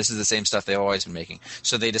stupid, this is the same stuff they've always been making.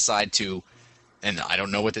 So they decide to, and I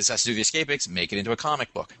don't know what this has to do with the Escape X, make it into a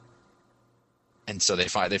comic book. And so they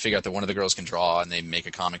figure out that one of the girls can draw, and they make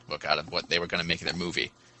a comic book out of what they were going to make in their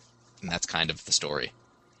movie. And that's kind of the story.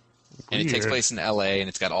 And it takes place in L.A., and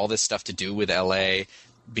it's got all this stuff to do with L.A.,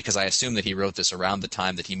 because I assume that he wrote this around the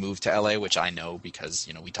time that he moved to L.A., which I know because,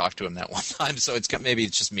 you know, we talked to him that one time, so maybe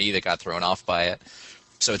it's just me that got thrown off by it.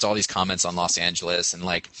 So it's all these comments on Los Angeles, and,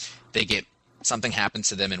 like, something happens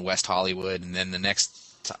to them in West Hollywood, and then the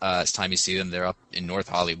next time you see them, they're up in North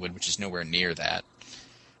Hollywood, which is nowhere near that.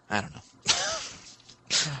 I don't know.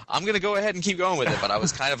 I'm going to go ahead and keep going with it, but I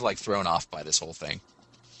was kind of, like, thrown off by this whole thing.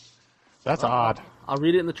 That's odd. I'll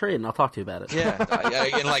read it in the trade, and I'll talk to you about it. Yeah,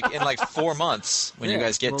 in like 4 months when you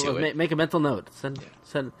guys get to it. Make a mental note. Send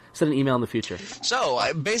an email in the future. So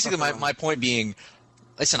basically, my point being,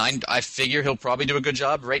 listen, I figure he'll probably do a good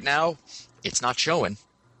job. Right now, it's not showing.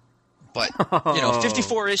 But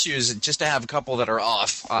 54 issues just to have a couple that are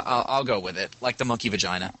off, I'll go with it. Like the monkey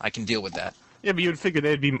vagina, I can deal with that. Yeah, but you'd figure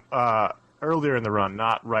they'd be earlier in the run,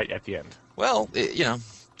 not right at the end. Well,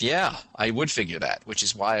 yeah, I would figure that, which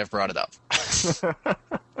is why I've brought it up.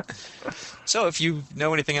 So if you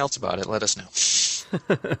know anything else about it, let us know.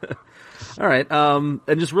 All right.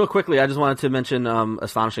 And just real quickly, I just wanted to mention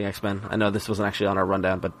Astonishing X-Men. I know this wasn't actually on our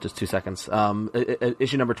rundown, but just 2 seconds.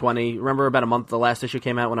 Issue number 20. Remember about a month the last issue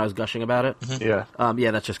came out when I was gushing about it? Mm-hmm. Yeah. Yeah,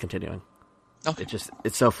 that's just continuing. Okay.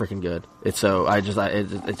 It's so freaking good. It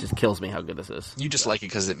just kills me how good this is. You just like it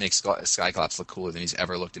because it makes Cyclops look cooler than he's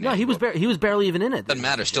ever looked in. No, he was barely even in it. Doesn't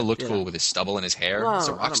matter. Still looked cool with his stubble and his hair. No, He's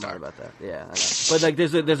a rock I don't star. know about that. Yeah, I know. But like,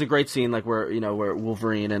 there's a great scene like where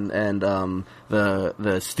Wolverine and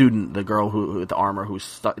the student, the girl who with the armor who's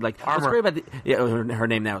stuck. Like, what's great about her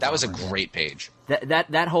name now. That was a great page.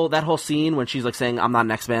 That whole scene when she's like saying, "I'm not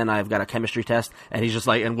an X-Man. I've got a chemistry test," and he's just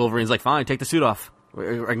like, and Wolverine's like, "Fine, take the suit off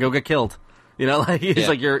and go get killed." You know, like he's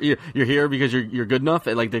like, you're here because you're good enough.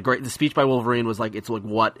 And, like the speech by Wolverine was like, it's like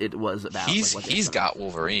what it was about. He's got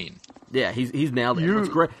Wolverine. Yeah, he's nailed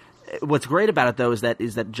it. What's great about it though is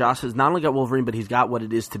that Joss has not only got Wolverine, but he's got what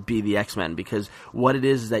it is to be the X-Men. Because what it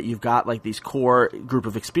is that you've got like these core group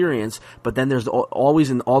of experience, but then there's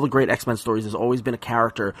always in all the great X-Men stories, there's always been a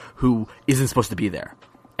character who isn't supposed to be there,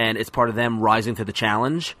 and it's part of them rising to the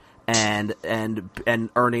challenge. And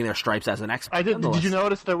earning their stripes as an X-Men. Did you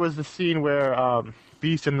notice there was the scene where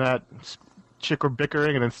Beast and that chick were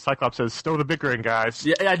bickering, and then Cyclops says, "Stow the bickering, guys."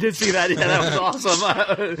 Yeah, I did see that. Yeah, that was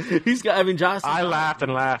awesome. Joss. I laughed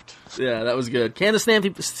and laughed. Yeah, that was good. Can the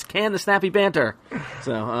snappy banter.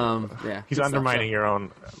 So, yeah. He's undermining your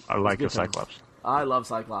own like of Cyclops. I love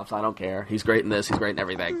Cyclops. I don't care. He's great in this. He's great in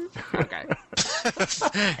everything. Okay.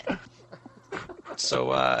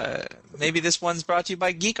 So maybe this one's brought to you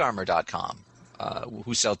by GeekArmor.com,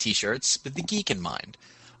 who sell T-shirts with the geek in mind.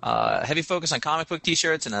 heavy focus on comic book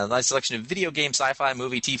T-shirts and a nice selection of video game, sci-fi,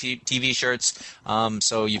 movie, TV shirts.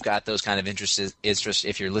 So you've got those kind of interests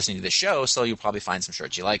if you're listening to the show. So you'll probably find some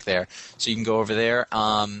shirts you like there. So you can go over there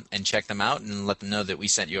and check them out and let them know that we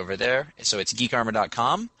sent you over there. So it's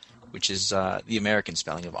geekarmor.com, which is the American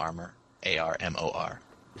spelling of armor, ARMOR,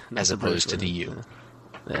 as opposed to the U.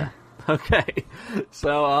 Yeah. Okay.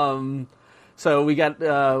 So we got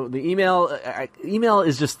the email. Email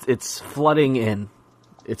is just, it's flooding in.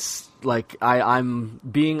 It's like I'm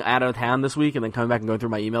being out of town this week and then coming back and going through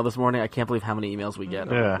my email this morning. I can't believe how many emails we get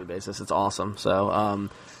on a daily basis. It's awesome.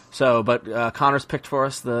 But Connor's picked for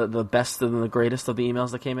us the best and the greatest of the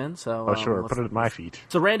emails that came in. So sure, put it at my feet.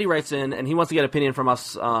 So Randy writes in and he wants to get opinion on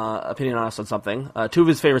us on something. Two of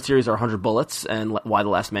his favorite series are 100 Bullets and Why the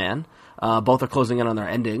Last Man. Both are closing in on their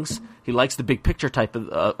endings. He likes the big picture type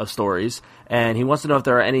of stories, and he wants to know if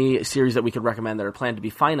there are any series that we could recommend that are planned to be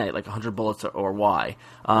finite, like 100 Bullets or Why.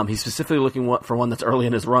 He's specifically looking for one that's early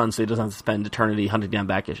in his run, so he doesn't have to spend eternity hunting down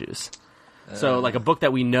back issues. So, like a book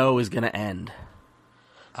that we know is going to end.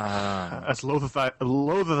 As loath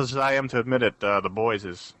as I am to admit it, The Boys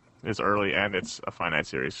is early, and it's a finite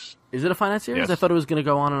series. Is it a finite series? Yes. I thought it was going to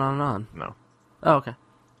go on and on and on. No. Oh, okay.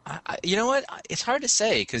 You know what? It's hard to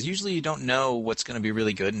say because usually you don't know what's going to be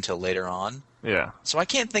really good until later on. Yeah. So I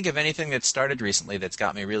can't think of anything that's started recently that's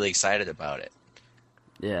got me really excited about it.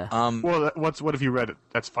 Yeah. Well, what have you read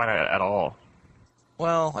that's finite at all?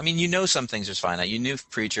 Well, I mean, you know some things was finite. You knew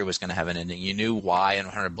Preacher was going to have an ending. You knew Why and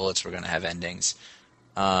 100 Bullets were going to have endings.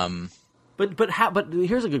 But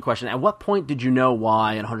here's a good question. At what point did you know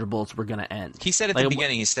Why and 100 Bullets were going to end? He said at the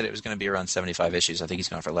beginning, he said it was going to be around 75 issues. I think he's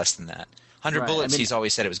going for less than that. 100 Bullets, he's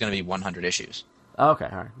always said it was going to be 100 issues. Okay,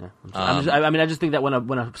 all right. Yeah. I just think that when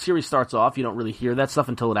a series starts off, you don't really hear that stuff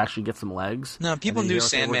until it actually gets some legs. No, people knew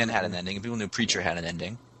Sandman had an ending, and people knew Preacher had an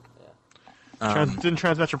ending. Didn't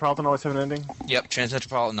Transmetropolitan always have an ending? Yep,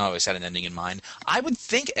 Transmetropolitan always had an ending in mind. I would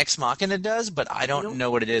think Ex Machina does, but I don't know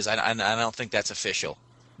what it is. I don't think that's official.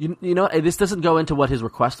 You know, this doesn't go into what his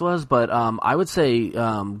request was, but I would say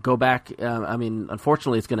go back. I mean,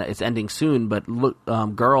 unfortunately, it's ending soon. But look,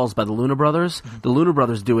 Girls by the Luna Brothers. The Luna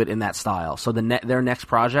Brothers do it in that style. So their next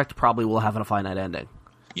project probably will have a finite ending,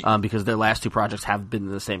 because their last two projects have been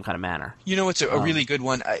in the same kind of manner. You know, it's a really good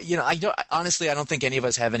one. I don't think any of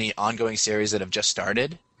us have any ongoing series that have just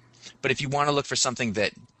started. But if you want to look for something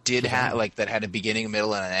that did that had a beginning, a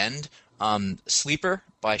middle, and an end. Sleeper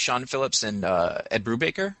by Sean Phillips and Ed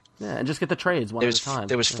Brubaker. Yeah, and just get the trades one at a time.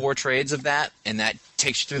 There was 4 trades of that, and that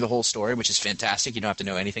takes you through the whole story, which is fantastic. You don't have to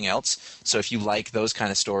know anything else. So if you like those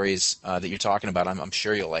kind of stories that you're talking about, I'm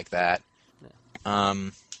sure you'll like that.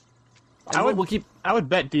 I would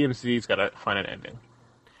bet DMZ's got to find an ending.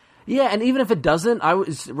 Yeah, and even if it doesn't,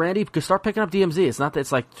 Randy, start picking up DMZ. It's not that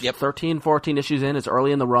it's like 13, 14 issues in. It's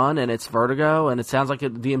early in the run, and it's Vertigo, and it sounds like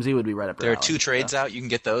DMZ would be right up there. There are 2 trades out. You can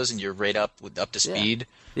get those, and you're right up to speed.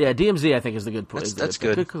 Yeah, DMZ I think is the good point. That's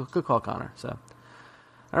good. Good call, Connor. So,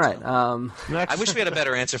 all right. I wish we had a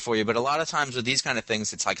better answer for you, but a lot of times with these kind of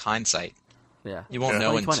things, it's like hindsight. Yeah, you won't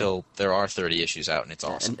know until there are 30 issues out, and it's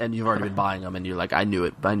awesome. And you've already been buying them, and you're like, I knew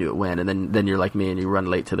it when, and then you're like me, and you run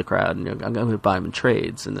late to the crowd, and I'm going to buy them in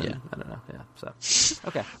trades, and then I don't know, So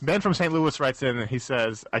okay. Ben from St. Louis writes in, and he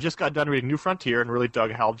says, I just got done reading New Frontier and really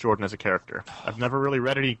dug Hal Jordan as a character. I've never really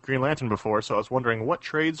read any Green Lantern before, so I was wondering what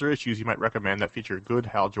trades or issues you might recommend that feature good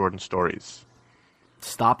Hal Jordan stories.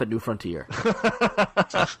 Stop at New Frontier.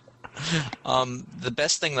 The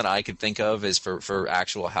best thing that I could think of is for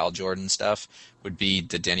actual Hal Jordan stuff would be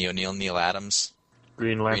the Denny O'Neil, Neil Adams,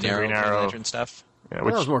 Green Arrow. Green Lantern stuff. Yeah, that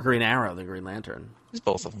was more Green Arrow than Green Lantern. It's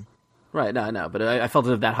both of them. Right, no, I know, but I felt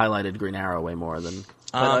that highlighted Green Arrow way more than.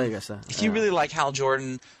 I guess, if you really like Hal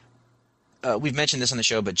Jordan, we've mentioned this on the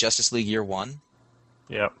show, but Justice League Year One.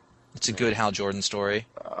 Yep. It's a good Hal Jordan story.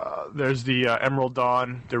 There's the Emerald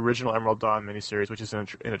Dawn, the original Emerald Dawn miniseries, which is in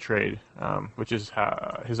a trade, which is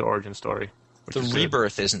his origin story. The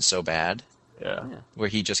Rebirth isn't so bad. Yeah. Where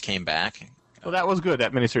he just came back. Well, that was good.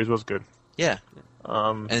 That miniseries was good. Yeah.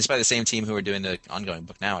 And it's by the same team who are doing the ongoing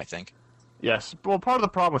book now, I think. Yes. Well, part of the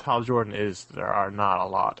problem with Hal Jordan is there are not a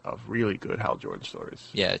lot of really good Hal Jordan stories.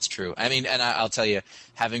 Yeah, it's true. I mean, and I'll tell you,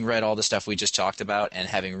 having read all the stuff we just talked about and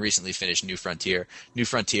having recently finished New Frontier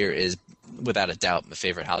is, without a doubt, my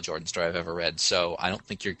favorite Hal Jordan story I've ever read, so I don't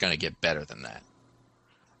think you're going to get better than that.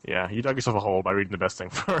 Yeah, you dug yourself a hole by reading the best thing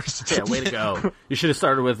first. Yeah, way to go. You should have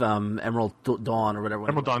started with Emerald Dawn or whatever.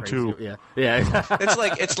 Emerald Dawn 2. Yeah. Yeah.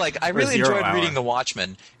 It's like I really enjoyed reading The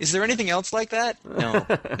Watchmen. Is there anything else like that?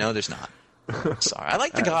 No, there's not. Sorry, I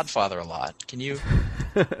like The Godfather a lot. Can you?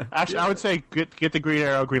 Actually, I would say get the Green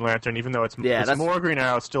Arrow, Green Lantern, even though it's more Green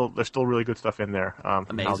Arrow. There's still really good stuff in there.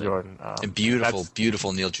 Amazing. Hal Jordan. And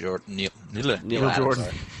beautiful Neil Jordan. Neil Jordan.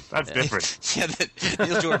 Sorry. That's different. Yeah,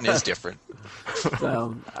 Neil Jordan is different. So,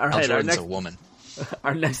 all Neil right, Jordan's a woman.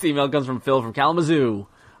 Our next email comes from Phil from Kalamazoo.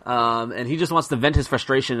 And he just wants to vent his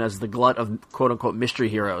frustration as the glut of quote-unquote mystery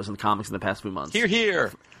heroes in the comics in the past few months.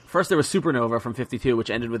 Here. First, there was Supernova from 52, which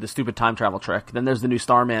ended with a stupid time travel trick. Then there's the new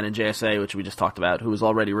Starman in JSA, which we just talked about, who was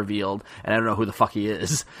already revealed, and I don't know who the fuck he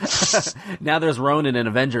is. Now there's Ronin in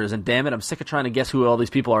Avengers, and damn it, I'm sick of trying to guess who all these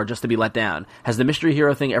people are just to be let down. Has the mystery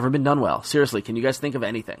hero thing ever been done well? Seriously, can you guys think of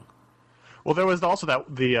anything? Well, there was also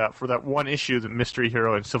for that one issue, the mystery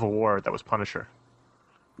hero in Civil War, that was Punisher.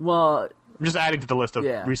 Well, I'm just adding to the list of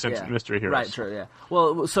recent mystery heroes. Right, true, yeah.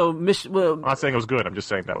 Well, so I'm not saying it was good. I'm just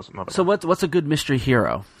saying that was another. So one. what's a good mystery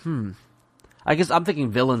hero? I guess I'm thinking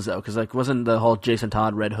villains though, because wasn't the whole Jason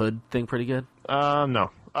Todd Red Hood thing pretty good? No.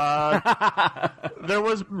 There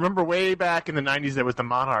was, remember way back in the 90s, there was the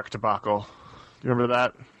Monarch debacle. Do you remember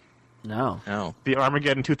that? No. The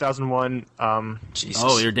Armageddon 2001. Jesus.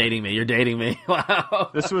 Oh, you're dating me. Wow.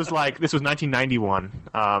 This was 1991.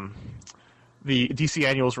 The DC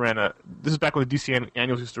Annuals this is back when the DC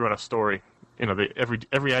Annuals used to run a story.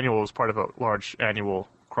 Every annual was part of a large annual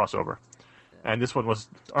crossover. And this one was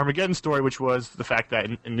Armageddon story, which was the fact that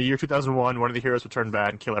in the year 2001, one of the heroes would turn bad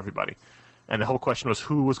and kill everybody. And the whole question was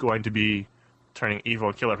who was going to be turning evil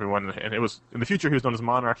and kill everyone. And it was, in the future, he was known as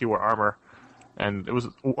Monarch. He wore armor. And it was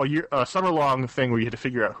a summer-long thing where you had to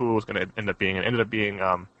figure out who it was going to end up being. It ended up being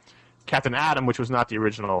Captain Atom, which was not the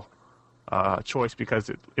original choice because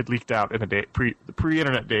it leaked out in the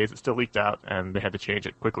pre-internet days. It still leaked out, and they had to change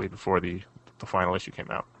it quickly before the final issue came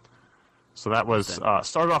out. So that was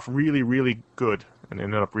started off really, really good and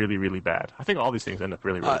ended up really, really bad. I think all these things end up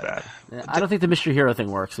really, really bad. I don't think the mystery hero thing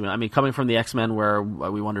works. I mean, coming from the X-Men, where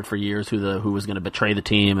we wondered for years who was going to betray the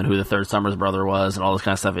team and who the Third Summers brother was, and all this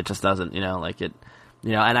kind of stuff, it just doesn't. And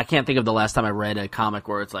I can't think of the last time I read a comic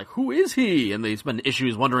where it's like, who is he? And they spend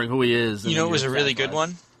issues wondering who he is. You know, it was a really good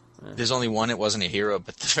one. Yeah. There's only one. It wasn't a hero,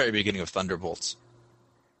 but the very beginning of Thunderbolts.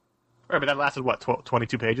 Right, but that lasted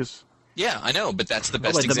 22 pages. Yeah, I know, but that's the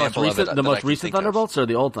best example of it. The most recent Thunderbolts or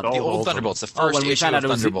the old Thunderbolts? The old Thunderbolts, the first issue of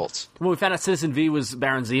Thunderbolts. When we found out Citizen V was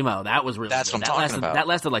Baron Zemo, that was really That's good. What I'm talking about. That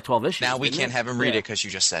lasted like 12 issues. Now we can't have him read it because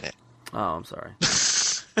you just said it. Oh, I'm sorry.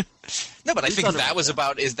 No, but I think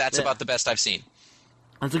that's about the best I've seen.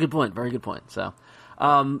 That's a good point. Very good point. So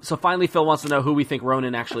finally, Phil wants to know who we think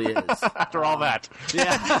Ronin actually is. After all that.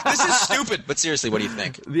 Yeah. This is stupid, but seriously, what do you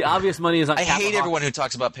think? The obvious money is on I hate everyone who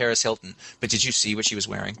talks about Paris Hilton, but did you see what she was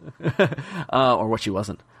wearing? Or what she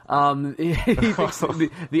wasn't. He thinks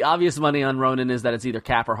the obvious money on Ronin is that it's either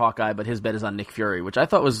Cap or Hawkeye, but his bet is on Nick Fury, which I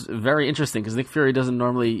thought was very interesting because Nick Fury doesn't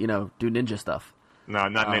normally, do ninja stuff. No,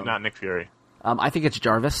 not Nick Fury. I think it's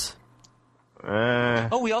Jarvis.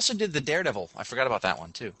 We also did the Daredevil. I forgot about that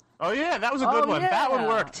one, too. Oh yeah, that was a good one. Yeah. That one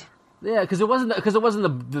worked. Yeah, because it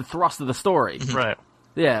wasn't the thrust of the story. Right.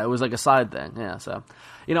 Yeah, it was like a side thing. Yeah, so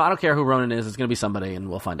I don't care who Ronin is. It's going to be somebody, and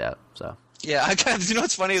we'll find out. So. Yeah, I kind of.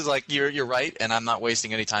 What's funny is you're right, and I'm not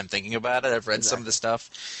wasting any time thinking about it. I've read some of the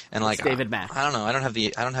stuff, and it's David Mack. I don't know. I don't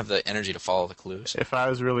have the energy to follow the clues. If I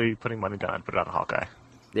was really putting money down, I'd put it on Hawkeye.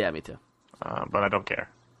 Yeah, me too. But I don't care.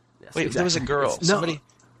 Yes, Wait, there was a girl.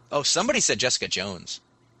 Somebody said Jessica Jones.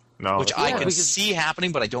 No, which I can see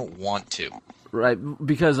happening, but I don't want to. Right,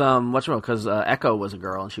 because because Echo was a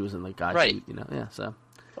girl and she was in the guy. Right. Suit, yeah. So.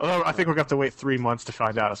 Although I think we're going to have to wait 3 months to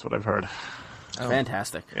find out. That's what I've heard. Oh.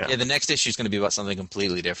 Fantastic. Yeah, the next issue is going to be about something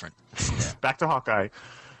completely different. Back to Hawkeye.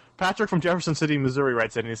 Patrick from Jefferson City, Missouri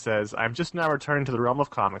writes in and he says, I'm just now returning to the realm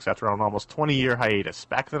of comics after an almost 20-year hiatus.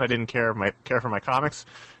 Back then I didn't care for my comics.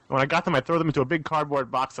 And when I got them, I'd throw them into a big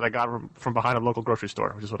cardboard box that I got from behind a local grocery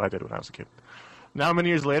store, which is what I did when I was a kid. Now many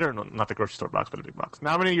years later, no, not the grocery store box, but a big box.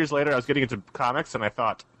 Now many years later, I was getting into comics, and I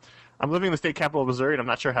thought, I'm living in the state capital of Missouri, and I'm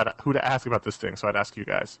not sure who to ask about this thing, so I'd ask you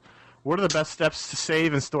guys. What are the best steps to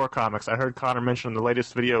save and store comics? I heard Connor mention in the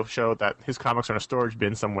latest video show that his comics are in a storage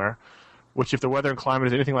bin somewhere, which if the weather and climate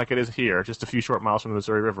is anything like it is here, just a few short miles from the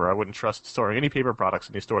Missouri River, I wouldn't trust storing any paper products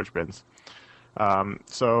in these storage bins.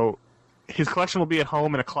 So his collection will be at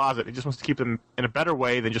home in a closet. He just wants to keep them in a better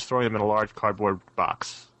way than just throwing them in a large cardboard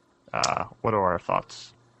box. What are our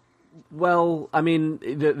thoughts? Well, I mean,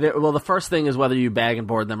 the first thing is whether you bag and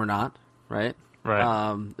board them or not, right?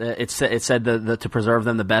 Right. It said to preserve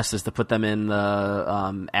them, the best is to put them in the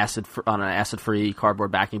on an acid-free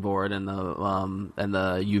cardboard backing board and the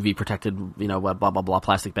UV protected, blah blah blah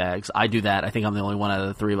plastic bags. I do that. I think I'm the only one out of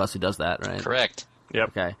the three of us who does that, right? Correct. Yep.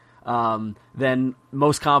 Okay. Then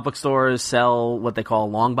most comic book stores sell what they call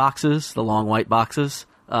long boxes, the long white boxes.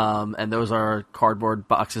 And those are cardboard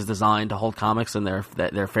boxes designed to hold comics, and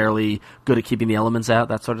they're fairly good at keeping the elements out,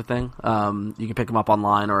 that sort of thing. You can pick them up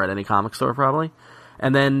online or at any comic store probably.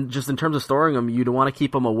 And then just in terms of storing them, you'd want to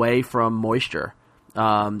keep them away from moisture.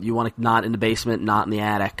 You want to not in the basement, not in the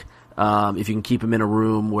attic. If you can keep them in a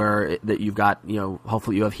room where that you've got,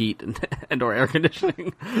 hopefully you have heat and or air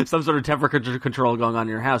conditioning, some sort of temperature control going on in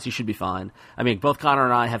your house, you should be fine. I mean, both Connor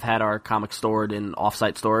and I have had our comics stored in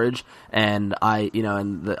off-site storage, and I don't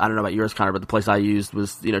know about yours, Connor, but the place I used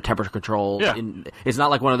was, temperature controlled. Yeah. It's not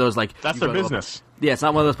like one of those, like... That's their business. Yeah, it's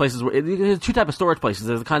not one of those places where there's two types of storage places.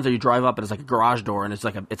 There's the kinds that you drive up and it's like a garage door, and it's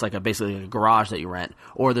like basically a garage that you rent.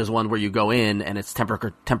 Or there's one where you go in and it's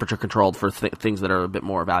temperature controlled for things that are a bit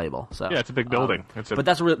more valuable. So yeah, it's a big building. But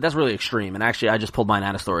that's really extreme. And actually, I just pulled mine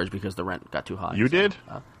out of storage because the rent got too high. You did?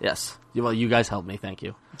 Yes. Well, you guys helped me. Thank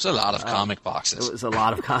you. It's a lot of comic boxes. It was a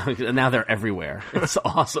lot of comics, and now they're everywhere. It's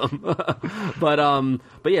awesome. But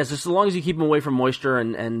yes, just as long as you keep them away from moisture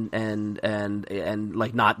and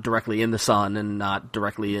like not directly in the sun and not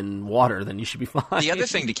directly in water, then you should be fine. The other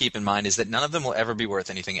thing to keep in mind is that none of them will ever be worth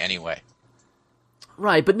anything anyway.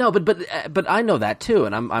 Right, but I know that too,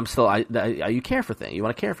 and I'm still you care for things. You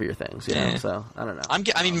want to care for your things, know. So I don't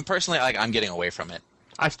know. Personally, I'm getting away from it.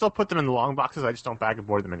 I still put them in the long boxes. I just don't bag and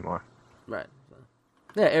board them anymore. Right.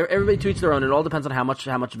 Yeah, everybody to each their own. It all depends on how much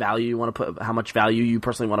value you want to put, how much value you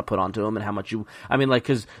personally want to put onto them, and how much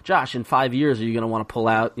because Josh, in 5 years, are you going to want to pull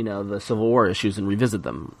out, the Civil War issues and revisit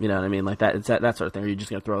them? You know what I mean? Like that, it's that sort of thing. Or are you just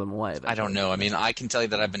going to throw them away? I don't know. I mean, I can tell you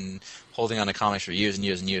that I've been holding on to comics for years and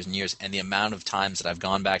years and years and years, and the amount of times that I've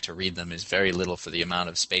gone back to read them is very little for the amount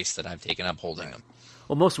of space that I've taken up holding them.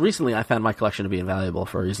 Well, most recently, I found my collection to be invaluable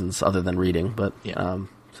for reasons other than reading, but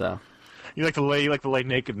so. You like to lay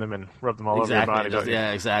naked in them and rub them all over your body, don't you?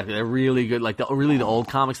 Yeah, exactly. They're really good. Like the old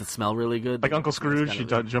comics that smell really good. Like Uncle Scrooge, you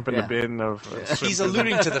jump in the bin of... He's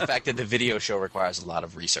alluding to the fact that the video show requires a lot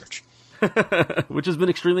of research. Which has been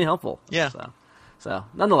extremely helpful. Yeah. So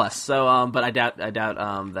nonetheless, but I doubt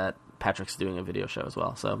that Patrick's doing a video show as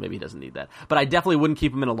well, so maybe he doesn't need that. But I definitely wouldn't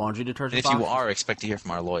keep him in a laundry detergent box. If you are, expect to hear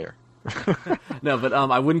from our lawyer. No, but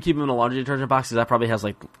I wouldn't keep them in a laundry detergent box because that probably has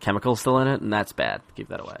like chemicals still in it, and that's bad. Keep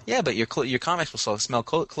that away. Yeah, but your comics will smell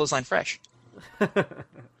clothesline fresh.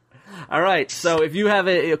 All right, so if you have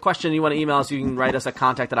a question you want to email us, you can write us at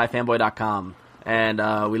contact@ifanboy.com,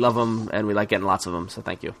 and we love them and we like getting lots of them. So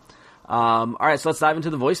thank you. All right, so let's dive into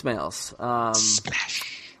the voicemails.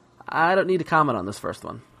 Splash. I don't need to comment on this first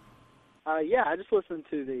one. Yeah, I just listened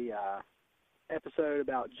to the episode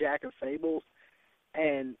about Jack of Fables,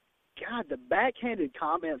 and God, the backhanded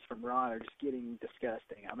comments from Ron are just getting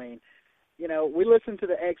disgusting. I mean, we listen to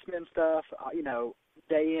the X-Men stuff,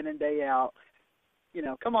 day in and day out.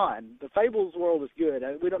 Come on. The Fables world is good.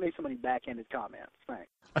 We don't need so many backhanded comments. Thanks.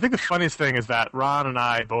 I think the funniest thing is that Ron and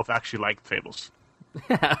I both actually like Fables.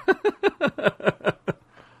 Yeah.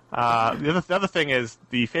 The other thing is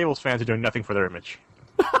the Fables fans are doing nothing for their image.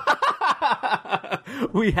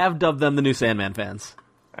 We have dubbed them the new Sandman fans.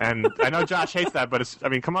 And I know Josh hates that, but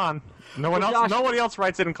come on. Nobody else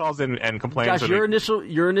writes in and calls in and complains. Josh, your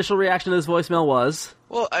initial reaction to this voicemail was?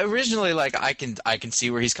 Well, originally, I can see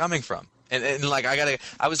where he's coming from. And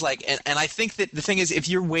I was like, and I think that the thing is, if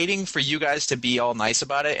you're waiting for you guys to be all nice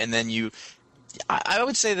about it, and then I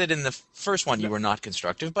would say that in the first one you were not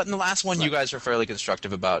constructive, but in the last one you guys were fairly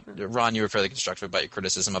constructive about, Ron, you were fairly constructive about your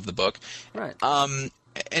criticism of the book. Right. And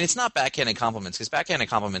it's not backhanded compliments, because backhanded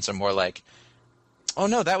compliments are more like, oh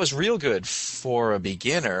no, that was real good for a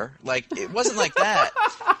beginner. Like, it wasn't like that.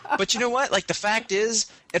 But you know what? Like, the fact is,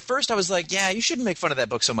 at first I was like, yeah, you shouldn't make fun of that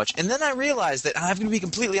book so much. And then I realized that, I'm going to be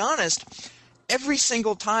completely honest, every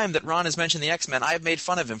single time that Ron has mentioned the X-Men, I have made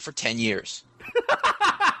fun of him for 10 years.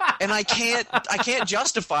 And I can't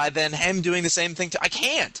justify then him doing the same thing I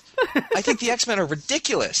can't. I think the X-Men are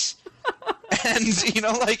ridiculous. And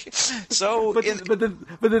so. But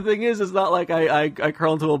the thing is, it's not like I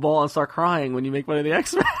curl into a ball and start crying when you make fun of the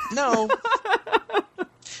X-Men. No.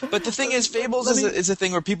 But the thing is, Fables is a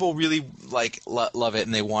thing where people really love it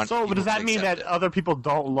and they want. So, but does that mean that other people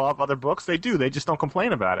don't love other books? They do. They just don't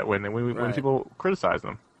complain about it when people criticize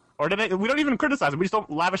them. Or we don't even criticize them. We just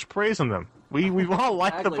don't lavish praise on them. We all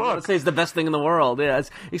like the book. Let's say it's the best thing in the world. Yeah.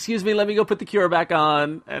 Excuse me, let me go put the Cure back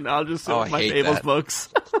on, and I'll just sit with my Fables books.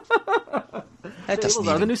 Fables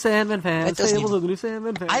are the new Sandman fans. Fables are the new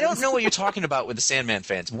Sandman fans. I don't know what you're talking about with the Sandman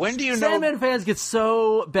fans. When do you know? Sandman fans get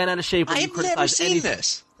so bent out of shape when you criticize anything. I've never seen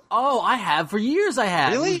this. Oh, I have for years. I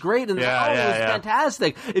have. Really? It was great, and it was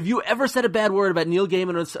fantastic. If you ever said a bad word about Neil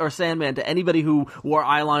Gaiman or Sandman to anybody who wore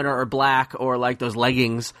eyeliner or black or like those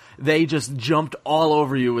leggings, they just jumped all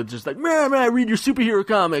over you with just like, man, I read your superhero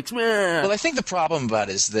comics, man. Well, I think the problem about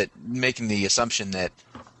it is that making the assumption that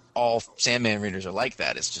all Sandman readers are like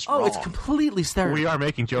that is just wrong. It's completely stereotypical. We are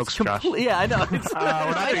making jokes, Josh. Yeah, I know.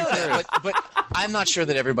 I know that, but I'm not sure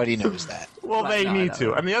that everybody knows that. Well, they need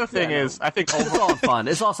to. And the other thing is, I think it's all in fun.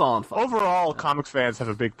 It's also all in fun. Overall, comics fans have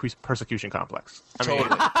a big persecution complex. Totally.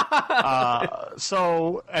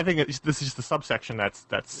 So I think this is just the subsection that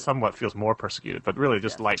somewhat feels more persecuted, but really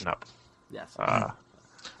just lighten up. Yes.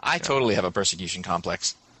 I totally have a persecution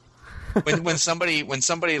complex. When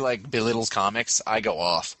somebody like belittles comics, I go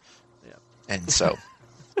off. Yeah. And so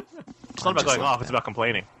it's not about going off; it's about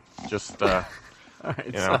complaining. Just all right.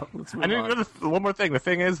 So let's move on. One more thing. The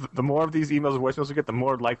thing is, the more of these emails and voicemails we get, the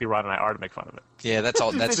more likely Ron and I are to make fun of it. Yeah, that's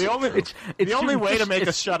all. That's the only way to make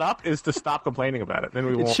us shut up is to stop complaining about it. Then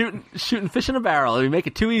we won't. Shooting fish in a barrel. We make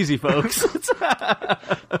it too easy, folks.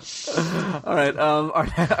 All right.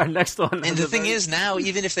 Our next one. And the thing is, now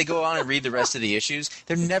even if they go on and read the rest of the issues,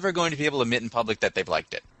 they're never going to be able to admit in public that they've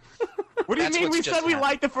liked it. What do you mean? We said we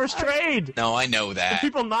liked the first trade. No, I know that. Did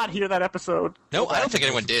people not hear that episode? No, I don't think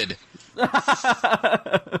anyone did. All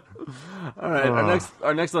right,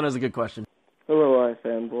 our next one is a good question. Hello,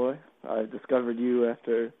 iFanboy. I discovered you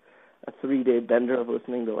after a 3-day bender of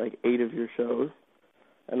listening to like 8 of your shows,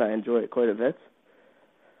 and I enjoy it quite a bit.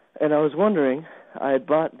 And I was wondering, I had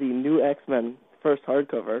bought the new X-Men first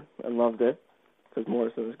hardcover and loved it, because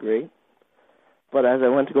Morrison was great. But as I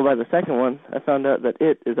went to go buy the second one, I found out that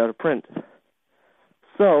it is out of print.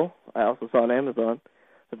 So, I also saw on Amazon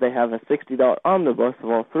that they have a $60 omnibus of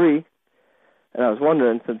all 3, and I was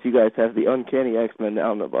wondering, since you guys have the Uncanny X-Men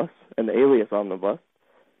omnibus and the Alias omnibus,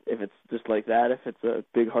 if it's just like that, if it's a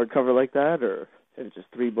big hardcover like that, or if it's just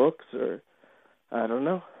 3 books, or I don't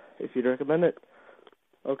know, if you'd recommend it.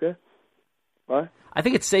 Okay. Bye. I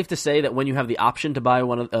think it's safe to say that when you have the option to buy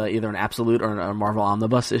one of either an Absolute or a Marvel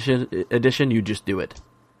Omnibus edition, you just do it.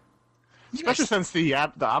 Especially since the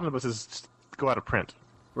omnibuses go out of print.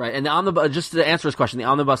 Right, and the omnibus, just to answer his question, the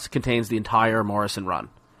omnibus contains the entire Morrison run.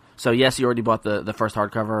 So yes, you already bought the first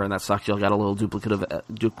hardcover, and that sucks. You'll get a little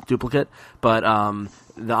duplicate, but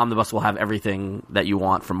the omnibus will have everything that you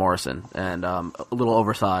want from Morrison, and a little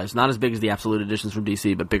oversized, not as big as the Absolute editions from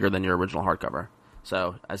DC, but bigger than your original hardcover.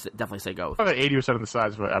 So I definitely say go with it. About 80% of the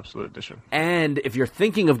size of an Absolute edition. And if you're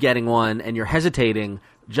thinking of getting one and you're hesitating,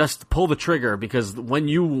 just pull the trigger, because when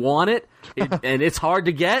you want it and it's hard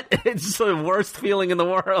to get, it's the worst feeling in the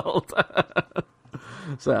world.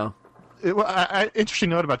 So.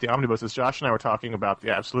 Interesting note about the omnibus is Josh and I were talking about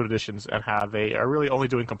the Absolute editions and how they are really only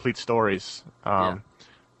doing complete stories.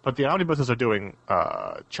 But the omnibuses are doing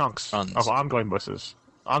chunks of ongoing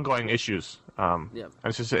issues. And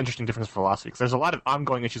it's just an interesting difference in philosophy, because there's a lot of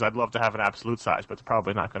ongoing issues I'd love to have an Absolute size, but it's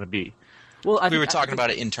probably not going to be. Well, we were talking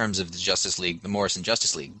about it in terms of the Justice League, the Morrison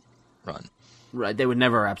Justice League run. Right, they would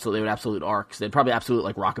never absolute arcs. They'd probably absolute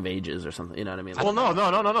like Rock of Ages or something. You know what I mean? Well,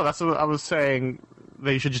 no. That's what I was saying.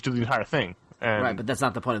 They should just do the entire thing. Right, but that's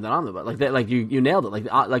not the point of the omnibus. Like you nailed it.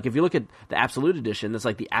 Like if you look at the Absolute edition, that's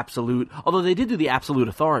like the Absolute. Although they did do the Absolute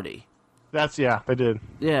Authority. They did.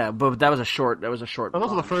 Yeah, but that was a short. Well, those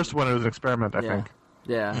were the first one. It was an experiment, I think.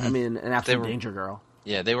 Yeah, I mean, an Absolute Danger Girl.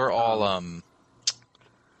 Yeah, they were all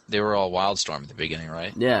Wildstorm at the beginning,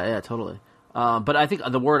 right? Yeah, totally. But I think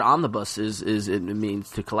the word omnibus is it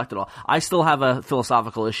means to collect it all. I still have a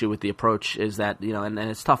philosophical issue with the approach, is that, and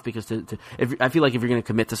it's tough because I feel like if you're going to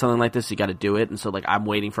commit to something like this, you got to do it. And so like I'm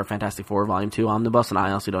waiting for Fantastic Four Volume 2 omnibus, and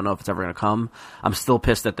I honestly don't know if it's ever going to come. I'm still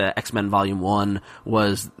pissed that the X-Men Volume 1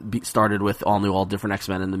 started with all different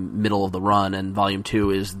X-Men in the middle of the run, and Volume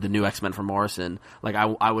 2 is the new X-Men from Morrison. Like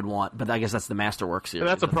I would want, but I guess that's the Masterworks series.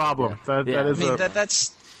 That's a problem. Yeah.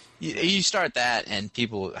 That's. You start that, and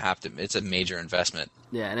people have to. It's a major investment.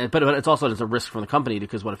 Yeah, but it's also a risk from the company,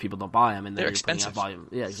 because what if people don't buy them and they're expensive? Volume.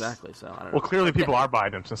 Yeah, exactly. So I don't know. Well, clearly people are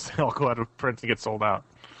buying them, since they all go out of print and get sold out.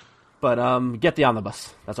 But get the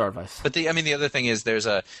omnibus. That's our advice. But the other thing is there's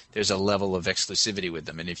a level of exclusivity with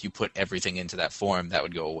them, and if you put everything into that form, that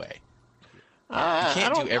would go away.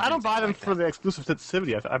 I don't buy them for the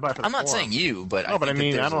exclusivity. I buy for the I'm not form. saying you, but I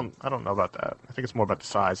don't know about that. I think it's more about the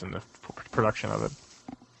size and the production of it.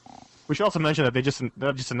 We should also mention that they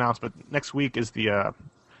just announced, but next week is the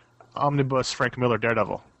Omnibus Frank Miller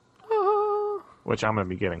Daredevil, which I'm going to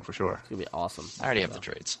be getting for sure. It's going to be awesome. I already have the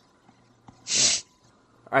trades. Yeah.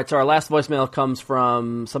 All right, so our last voicemail comes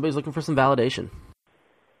from somebody's looking for some validation.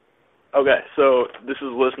 Okay, so this is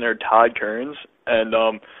listener Todd Kearns, and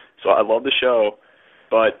so I love the show,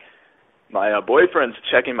 But my boyfriend's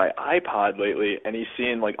checking my iPod lately, and he's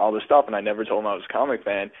seeing like all this stuff, and I never told him I was a comic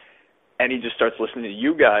fan, and he just starts listening to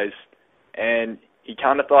you guys, and he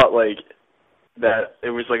kind of thought like that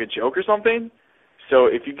it was like a joke or something. So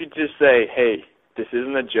if you could just say, hey, this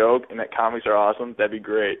isn't a joke, and that comics are awesome, that'd be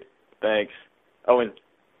great. Thanks. Oh, and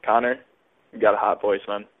Connor, you got a hot voice,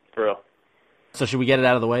 man, for real. So should we get it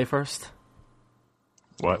out of the way first?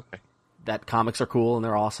 What? That comics are cool and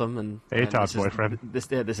they're awesome, and Todd's boyfriend.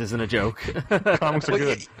 This isn't a joke. Comics are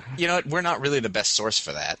good. You know what? We're not really the best source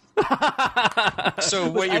for that.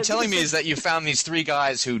 So what you're telling me is that you found these three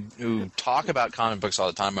guys who talk about comic books all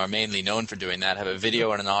the time, are mainly known for doing that, have a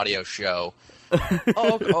video and an audio show.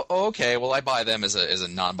 Okay. Well, I buy them as a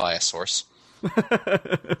non-biased source.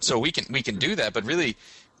 So we can do that, but really,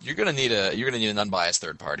 you're gonna need an unbiased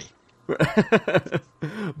third party.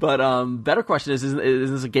 But better question is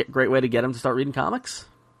this a great way to get them to start reading comics?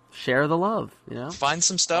 Share the love, you know. Find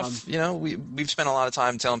some stuff. We've spent a lot of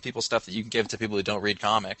time telling people stuff that you can give to people who don't read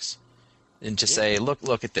comics, and just say,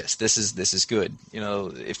 look at this. This is good.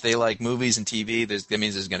 If they like movies and TV, that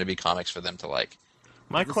means there's going to be comics for them to like.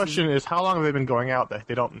 My question is, how long have they been going out that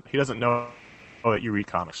he doesn't know that you read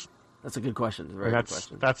comics? That's a good question. It's a very good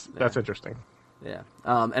question. That's interesting. Yeah.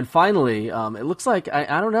 And finally, it looks like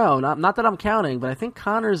I don't know, not that I'm counting, but I think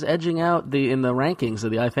Connor's edging out in the rankings of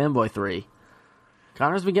the iFanboy 3.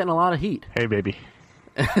 Connor's been getting a lot of heat. Hey, baby.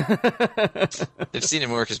 They've seen him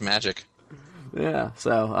work his magic. Yeah.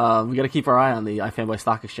 So we got to keep our eye on the iFanboy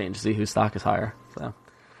Stock Exchange to see whose stock is higher. So.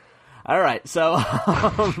 All right. So.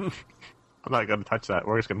 I'm not going to touch that.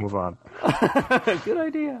 We're just going to move on. Good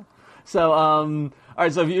idea. So, all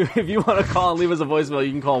right. So if you want to call and leave us a voicemail,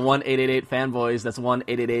 you can call 1-888-FANBOYS. That's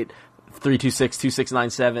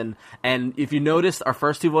 1-888-326-2697. And if you noticed, our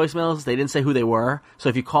first two voicemails, they didn't say who they were. So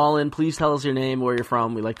if you call in, please tell us your name, where you're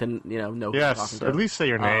from. We like to know who you're talking Yes, to. at least say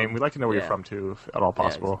your name. We'd like to know where you're from too, if at all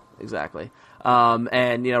possible. Yeah, exactly.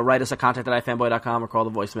 And write us at contact@ifanboy.com or call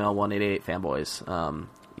the voicemail 1-888-FANBOYS.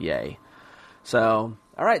 Yay. So.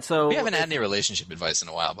 All right, so we haven't had any relationship advice in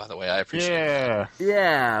a while, by the way. I appreciate it.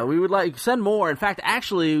 Yeah, we would like send more. In fact,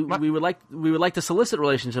 actually, we would like to solicit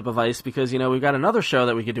relationship advice because we've got another show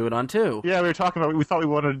that we could do it on too. Yeah, we were talking about. We thought we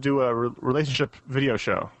wanted to do a relationship video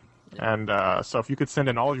show, and so if you could send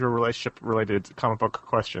in all of your relationship-related comic book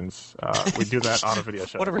questions, we'd do that on a video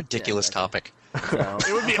show. What a ridiculous topic! So.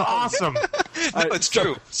 It would be awesome. No, it's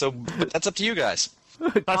true. So that's up to you guys.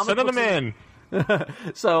 Send them in.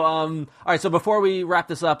 So, all right. So before we wrap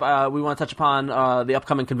this up, we want to touch upon the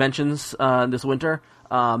upcoming conventions this winter.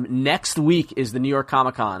 Next week is the New York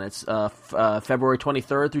Comic Con. It's February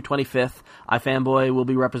 23rd through 25th. iFanboy will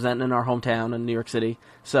be representing in our hometown in New York City.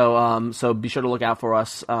 So be sure to look out for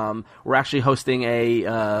us. We're actually hosting a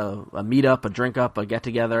meetup, a drink up, a get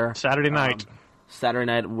together. Saturday night.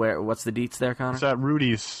 What's the deets there, Connor? It's at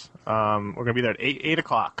Rudy's. We're gonna be there at 8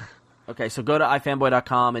 o'clock. Okay, so go to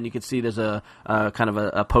ifanboy.com and you can see there's a kind of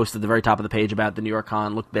a post at the very top of the page about the New York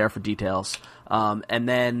Con. Look there for details. And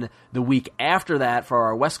then the week after that, for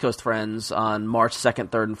our West Coast friends, on March 2nd,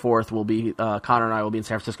 3rd, and 4th, Connor and I will be in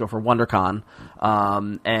San Francisco for WonderCon.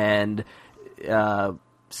 And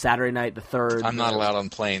Saturday night, the 3rd... I'm not allowed on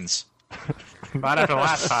planes. Not after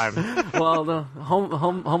last time. Well, the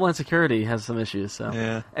Homeland Security has some issues. So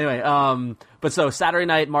yeah. Anyway, but so Saturday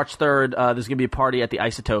night, March 3rd, there's going to be a party at the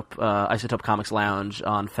Isotope Comics Lounge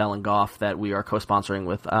on Fell and Goff that we are co-sponsoring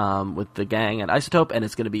with the gang at Isotope, and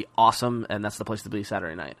it's going to be awesome. And that's the place to be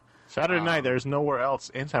Saturday night. Saturday night, there's nowhere else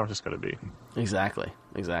in San Francisco to be. Exactly.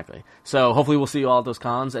 So hopefully we'll see you all at those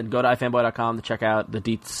cons, and go to ifanboy.com to check out the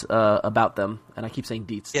deets about them. And I keep saying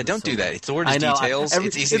deets. Yeah, don't do that. It's the word is details.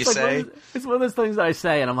 It's easy to say. It's one of those things that I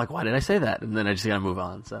say, and I'm like, why did I say that? And then I just got to move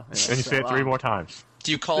on. So anyway, and you say it 3 more times.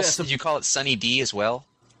 Do you call it Sunny D as well?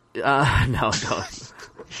 No, I don't.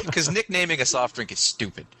 Because nicknaming a soft drink is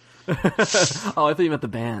stupid. Oh, I thought you meant the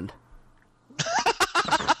band.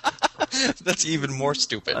 That's even more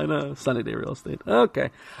stupid. I know. Sunny Day Real Estate.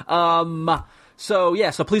 Okay.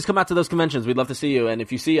 So please come out to those conventions. We'd love to see you. And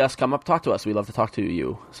if you see us, come up, talk to us. We'd love to talk to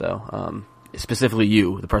you. So, specifically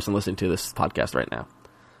you, the person listening to this podcast right now.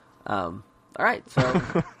 All right. So,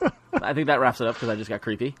 I think that wraps it up because I just got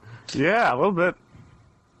creepy. Yeah, a little bit.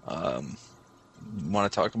 Want to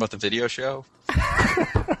talk about the video show?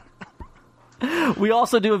 We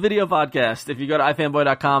also do a video podcast. If you go to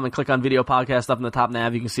ifanboy.com and click on video podcast up in the top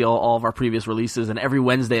nav, you can see all of our previous releases. And every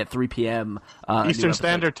Wednesday at 3 p.m. Eastern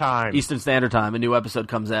Standard Time, a new episode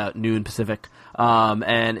comes out, noon Pacific.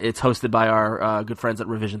 And it's hosted by our good friends at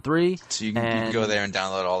Revision 3. So you can go there and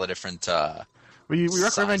download all the different... we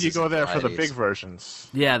recommend you go there for the big versions.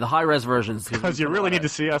 Yeah, the high-res versions. Because you really need to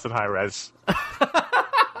see us in high-res.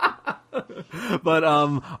 But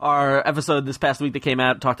our episode this past week that came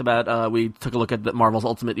out talked about we took a look at Marvel's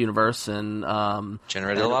Ultimate Universe and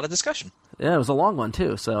generated a lot of discussion. Yeah, it was a long one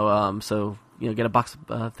too. So get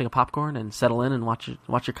a thing of popcorn and settle in and watch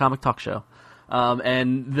your comic talk show.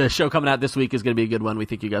 And the show coming out this week is going to be a good one. We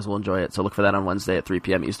think you guys will enjoy it. So look for that on Wednesday at 3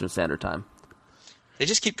 p.m. Eastern Standard Time. They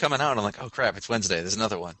just keep coming out. I'm like, oh crap, it's Wednesday. There's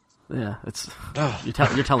another one. Yeah,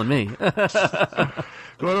 you're telling me. Go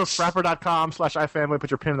to frapper.com/ifanboy, put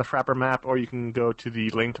your pin in the Frapper map, or you can go to the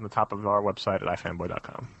link on the top of our website at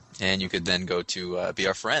ifanboy.com. And you could then go to be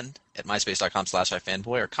our friend at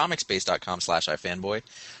myspace.com/ifanboy or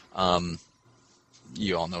comicspace.com/ifanboy.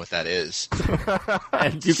 You all know what that is.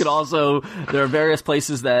 And you can also, there are various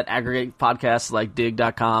places that aggregate podcasts like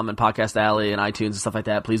dig.com and Podcast Alley and iTunes and stuff like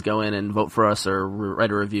that. Please go in and vote for us or write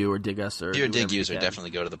a review or dig us. Or if you're a dig user,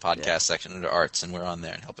 definitely go to the podcast section under arts and we're on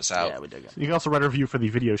there and help us out. Yeah, we dig it. You can also write a review for the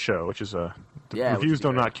video show, which is reviews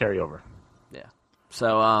do not carry over. Yeah.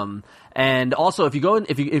 So, and also if you go in,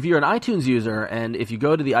 if you're an iTunes user and if you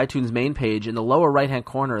go to the iTunes main page in the lower right hand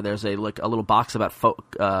corner, there's a little box about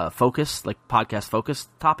focus, like podcast focus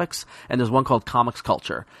topics, and there's one called Comics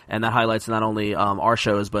Culture, and that highlights not only our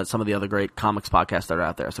shows but some of the other great comics podcasts that are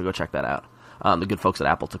out there. So go check that out. The good folks at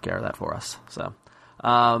Apple took care of that for us. So.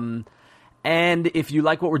 And if you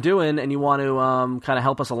like what we're doing and you want to kind of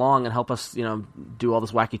help us along and help us, do all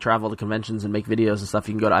this wacky travel to conventions and make videos and stuff,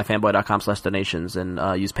 you can go to ifanboy.com/donations and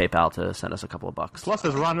use PayPal to send us a couple of bucks. Plus,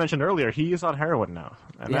 as Ron mentioned earlier, he is on heroin now.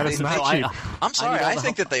 And that is not cheap. I'm sorry, I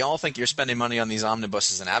think that they all think you're spending money on these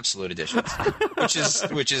omnibuses and absolute editions,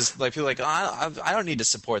 which is like people are like, I don't need to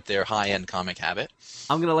support their high-end comic habit.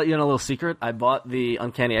 I'm going to let you in a little secret. I bought the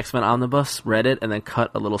Uncanny X-Men omnibus, read it, and then cut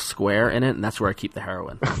a little square in it, and that's where I keep the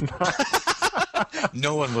heroin.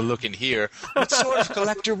 No one will look in here. What sort of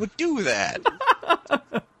collector would do that?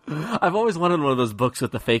 I've always wanted one of those books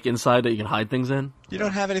with the fake inside that you can hide things in. You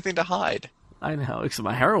don't have anything to hide. I know, except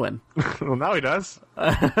my heroin. Well, now he does.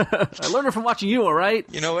 I learned it from watching you, all right?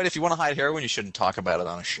 You know what? If you want to hide heroin, you shouldn't talk about it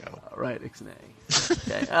on a show. All right, ixnay.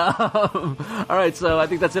 Okay. All right, so I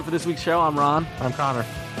think that's it for this week's show. I'm Ron. I'm Connor.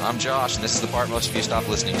 I'm Josh, and this is the part most of you stopped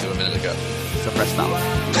listening to a minute ago. So press stop.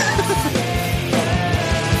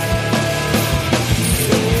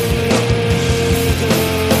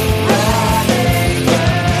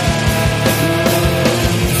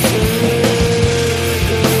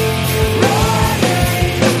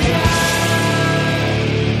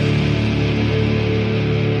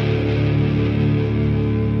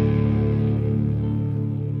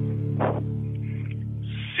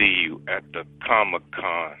 See you at the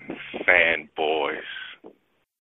Comic-Con, fanboys.